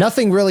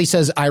 Nothing really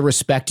says, I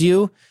respect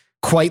you,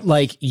 quite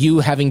like you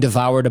having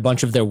devoured a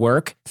bunch of their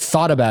work,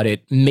 thought about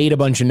it, made a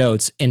bunch of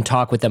notes, and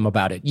talk with them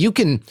about it. You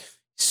can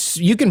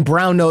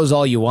brown nose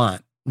all you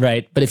want,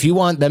 right? But if you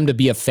want them to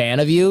be a fan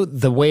of you,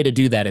 the way to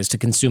do that is to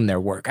consume their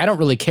work. I don't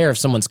really care if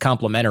someone's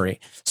complimentary,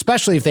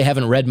 especially if they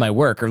haven't read my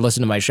work or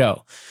listened to my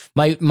show.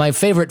 My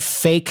favorite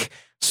fake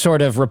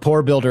sort of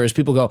rapport builder is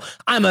people go,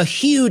 I'm a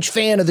huge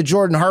fan of the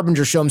Jordan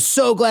Harbinger show. I'm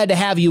so glad to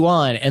have you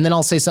on. And then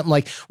I'll say something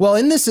like, well,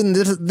 in this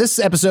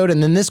episode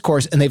and then this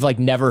course, and they've like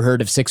never heard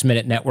of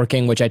 6-Minute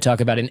Networking, which I talk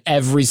about in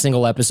every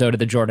single episode of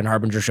the Jordan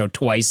Harbinger show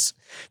twice.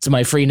 It's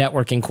my free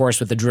networking course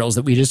with the drills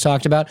that we just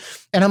talked about.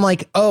 And I'm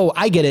like, oh,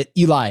 I get it.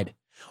 You lied.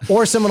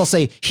 Or someone will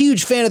say,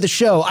 huge fan of the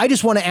show. I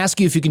just want to ask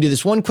you if you can do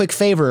this one quick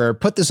favor or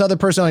put this other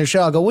person on your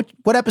show. I'll go,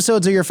 what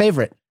episodes are your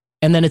favorite?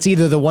 And then it's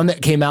either the one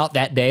that came out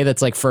that day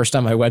that's like first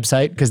on my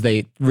website because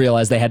they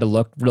realized they had to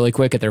look really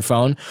quick at their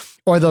phone,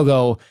 or they'll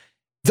go,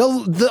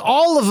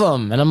 all of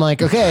them. And I'm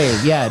like, okay,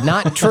 yeah,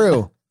 not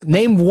true.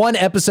 Name one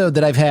episode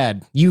that I've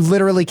had. You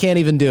literally can't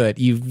even do it.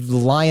 You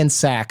lion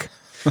sack.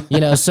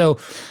 So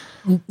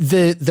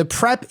the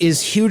prep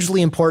is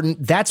hugely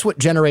important. That's what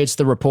generates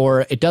the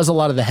rapport. It does a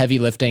lot of the heavy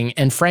lifting.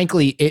 And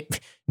frankly,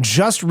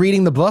 just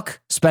reading the book,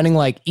 spending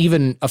like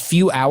even a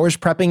few hours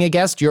prepping a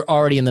guest, you're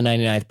already in the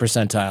 99th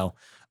percentile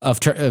of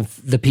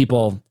the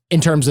people in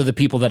terms of the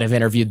people that have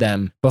interviewed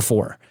them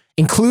before,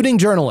 including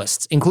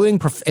journalists, including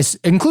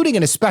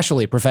and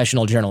especially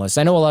professional journalists.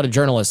 I know a lot of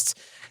journalists,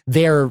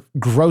 they're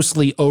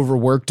grossly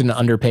overworked and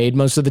underpaid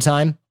most of the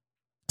time.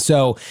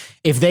 So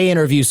if they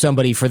interview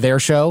somebody for their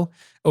show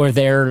or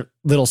their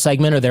little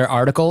segment or their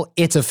article,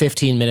 it's a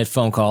 15-minute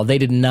phone call. They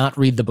did not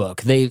read the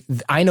book.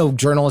 I know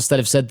journalists that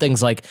have said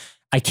things like,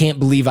 I can't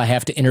believe I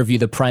have to interview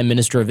the Prime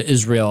Minister of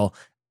Israel.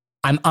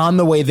 I'm on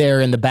the way there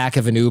in the back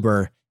of an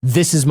Uber.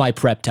 This is my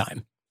prep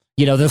time.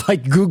 They're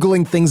like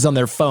Googling things on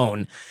their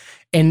phone.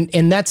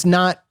 And that's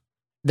not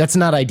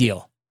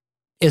ideal.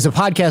 As a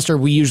podcaster,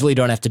 we usually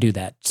don't have to do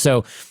that.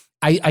 So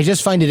I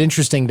just find it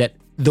interesting that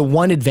the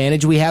one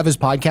advantage we have as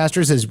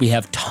podcasters is we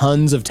have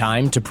tons of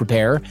time to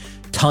prepare,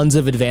 tons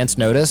of advance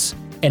notice,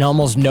 and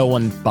almost no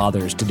one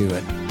bothers to do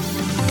it.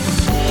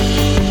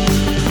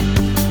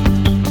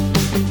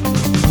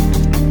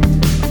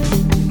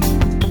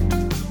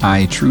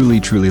 I truly,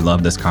 truly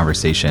love this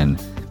conversation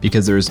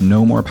because there is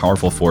no more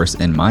powerful force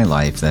in my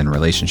life than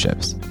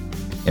relationships.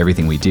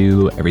 Everything we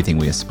do, everything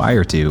we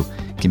aspire to,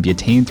 can be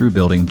attained through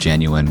building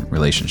genuine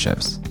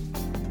relationships.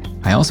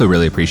 I also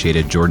really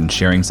appreciated Jordan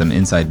sharing some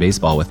inside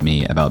baseball with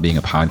me about being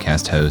a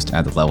podcast host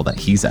at the level that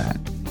he's at.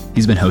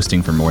 He's been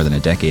hosting for more than a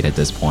decade at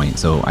this point,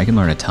 so I can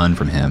learn a ton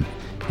from him,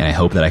 and I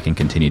hope that I can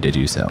continue to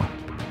do so.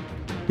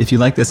 If you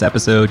like this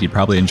episode, you'd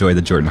probably enjoy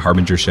the Jordan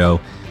Harbinger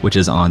Show, which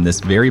is on this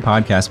very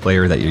podcast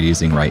player that you're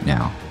using right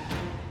now.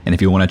 And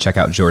if you want to check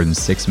out Jordan's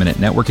 6-Minute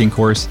Networking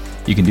course,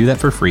 you can do that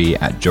for free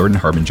at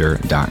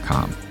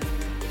jordanharbinger.com.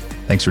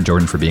 Thanks for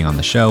Jordan for being on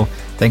the show.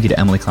 Thank you to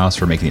Emily Klaus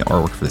for making the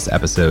artwork for this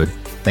episode.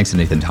 Thanks to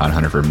Nathan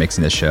Todd-Hunter for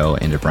mixing this show,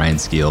 and to Brian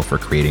Skeel for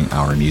creating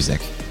our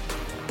music.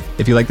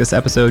 If you like this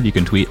episode, you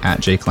can tweet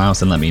at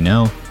 @jklaus and let me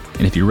know.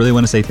 And if you really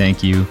want to say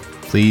thank you,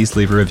 please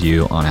leave a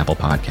review on Apple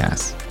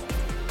Podcasts.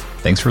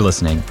 Thanks for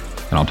listening,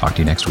 and I'll talk to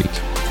you next week.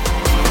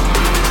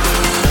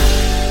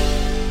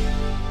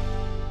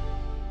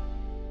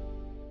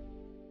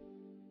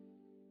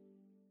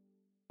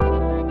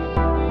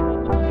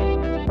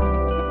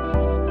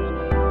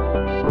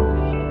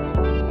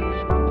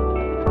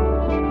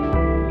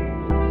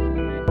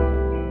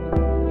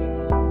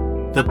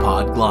 The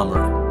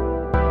Podglomerate,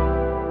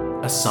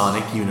 a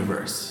sonic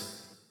universe.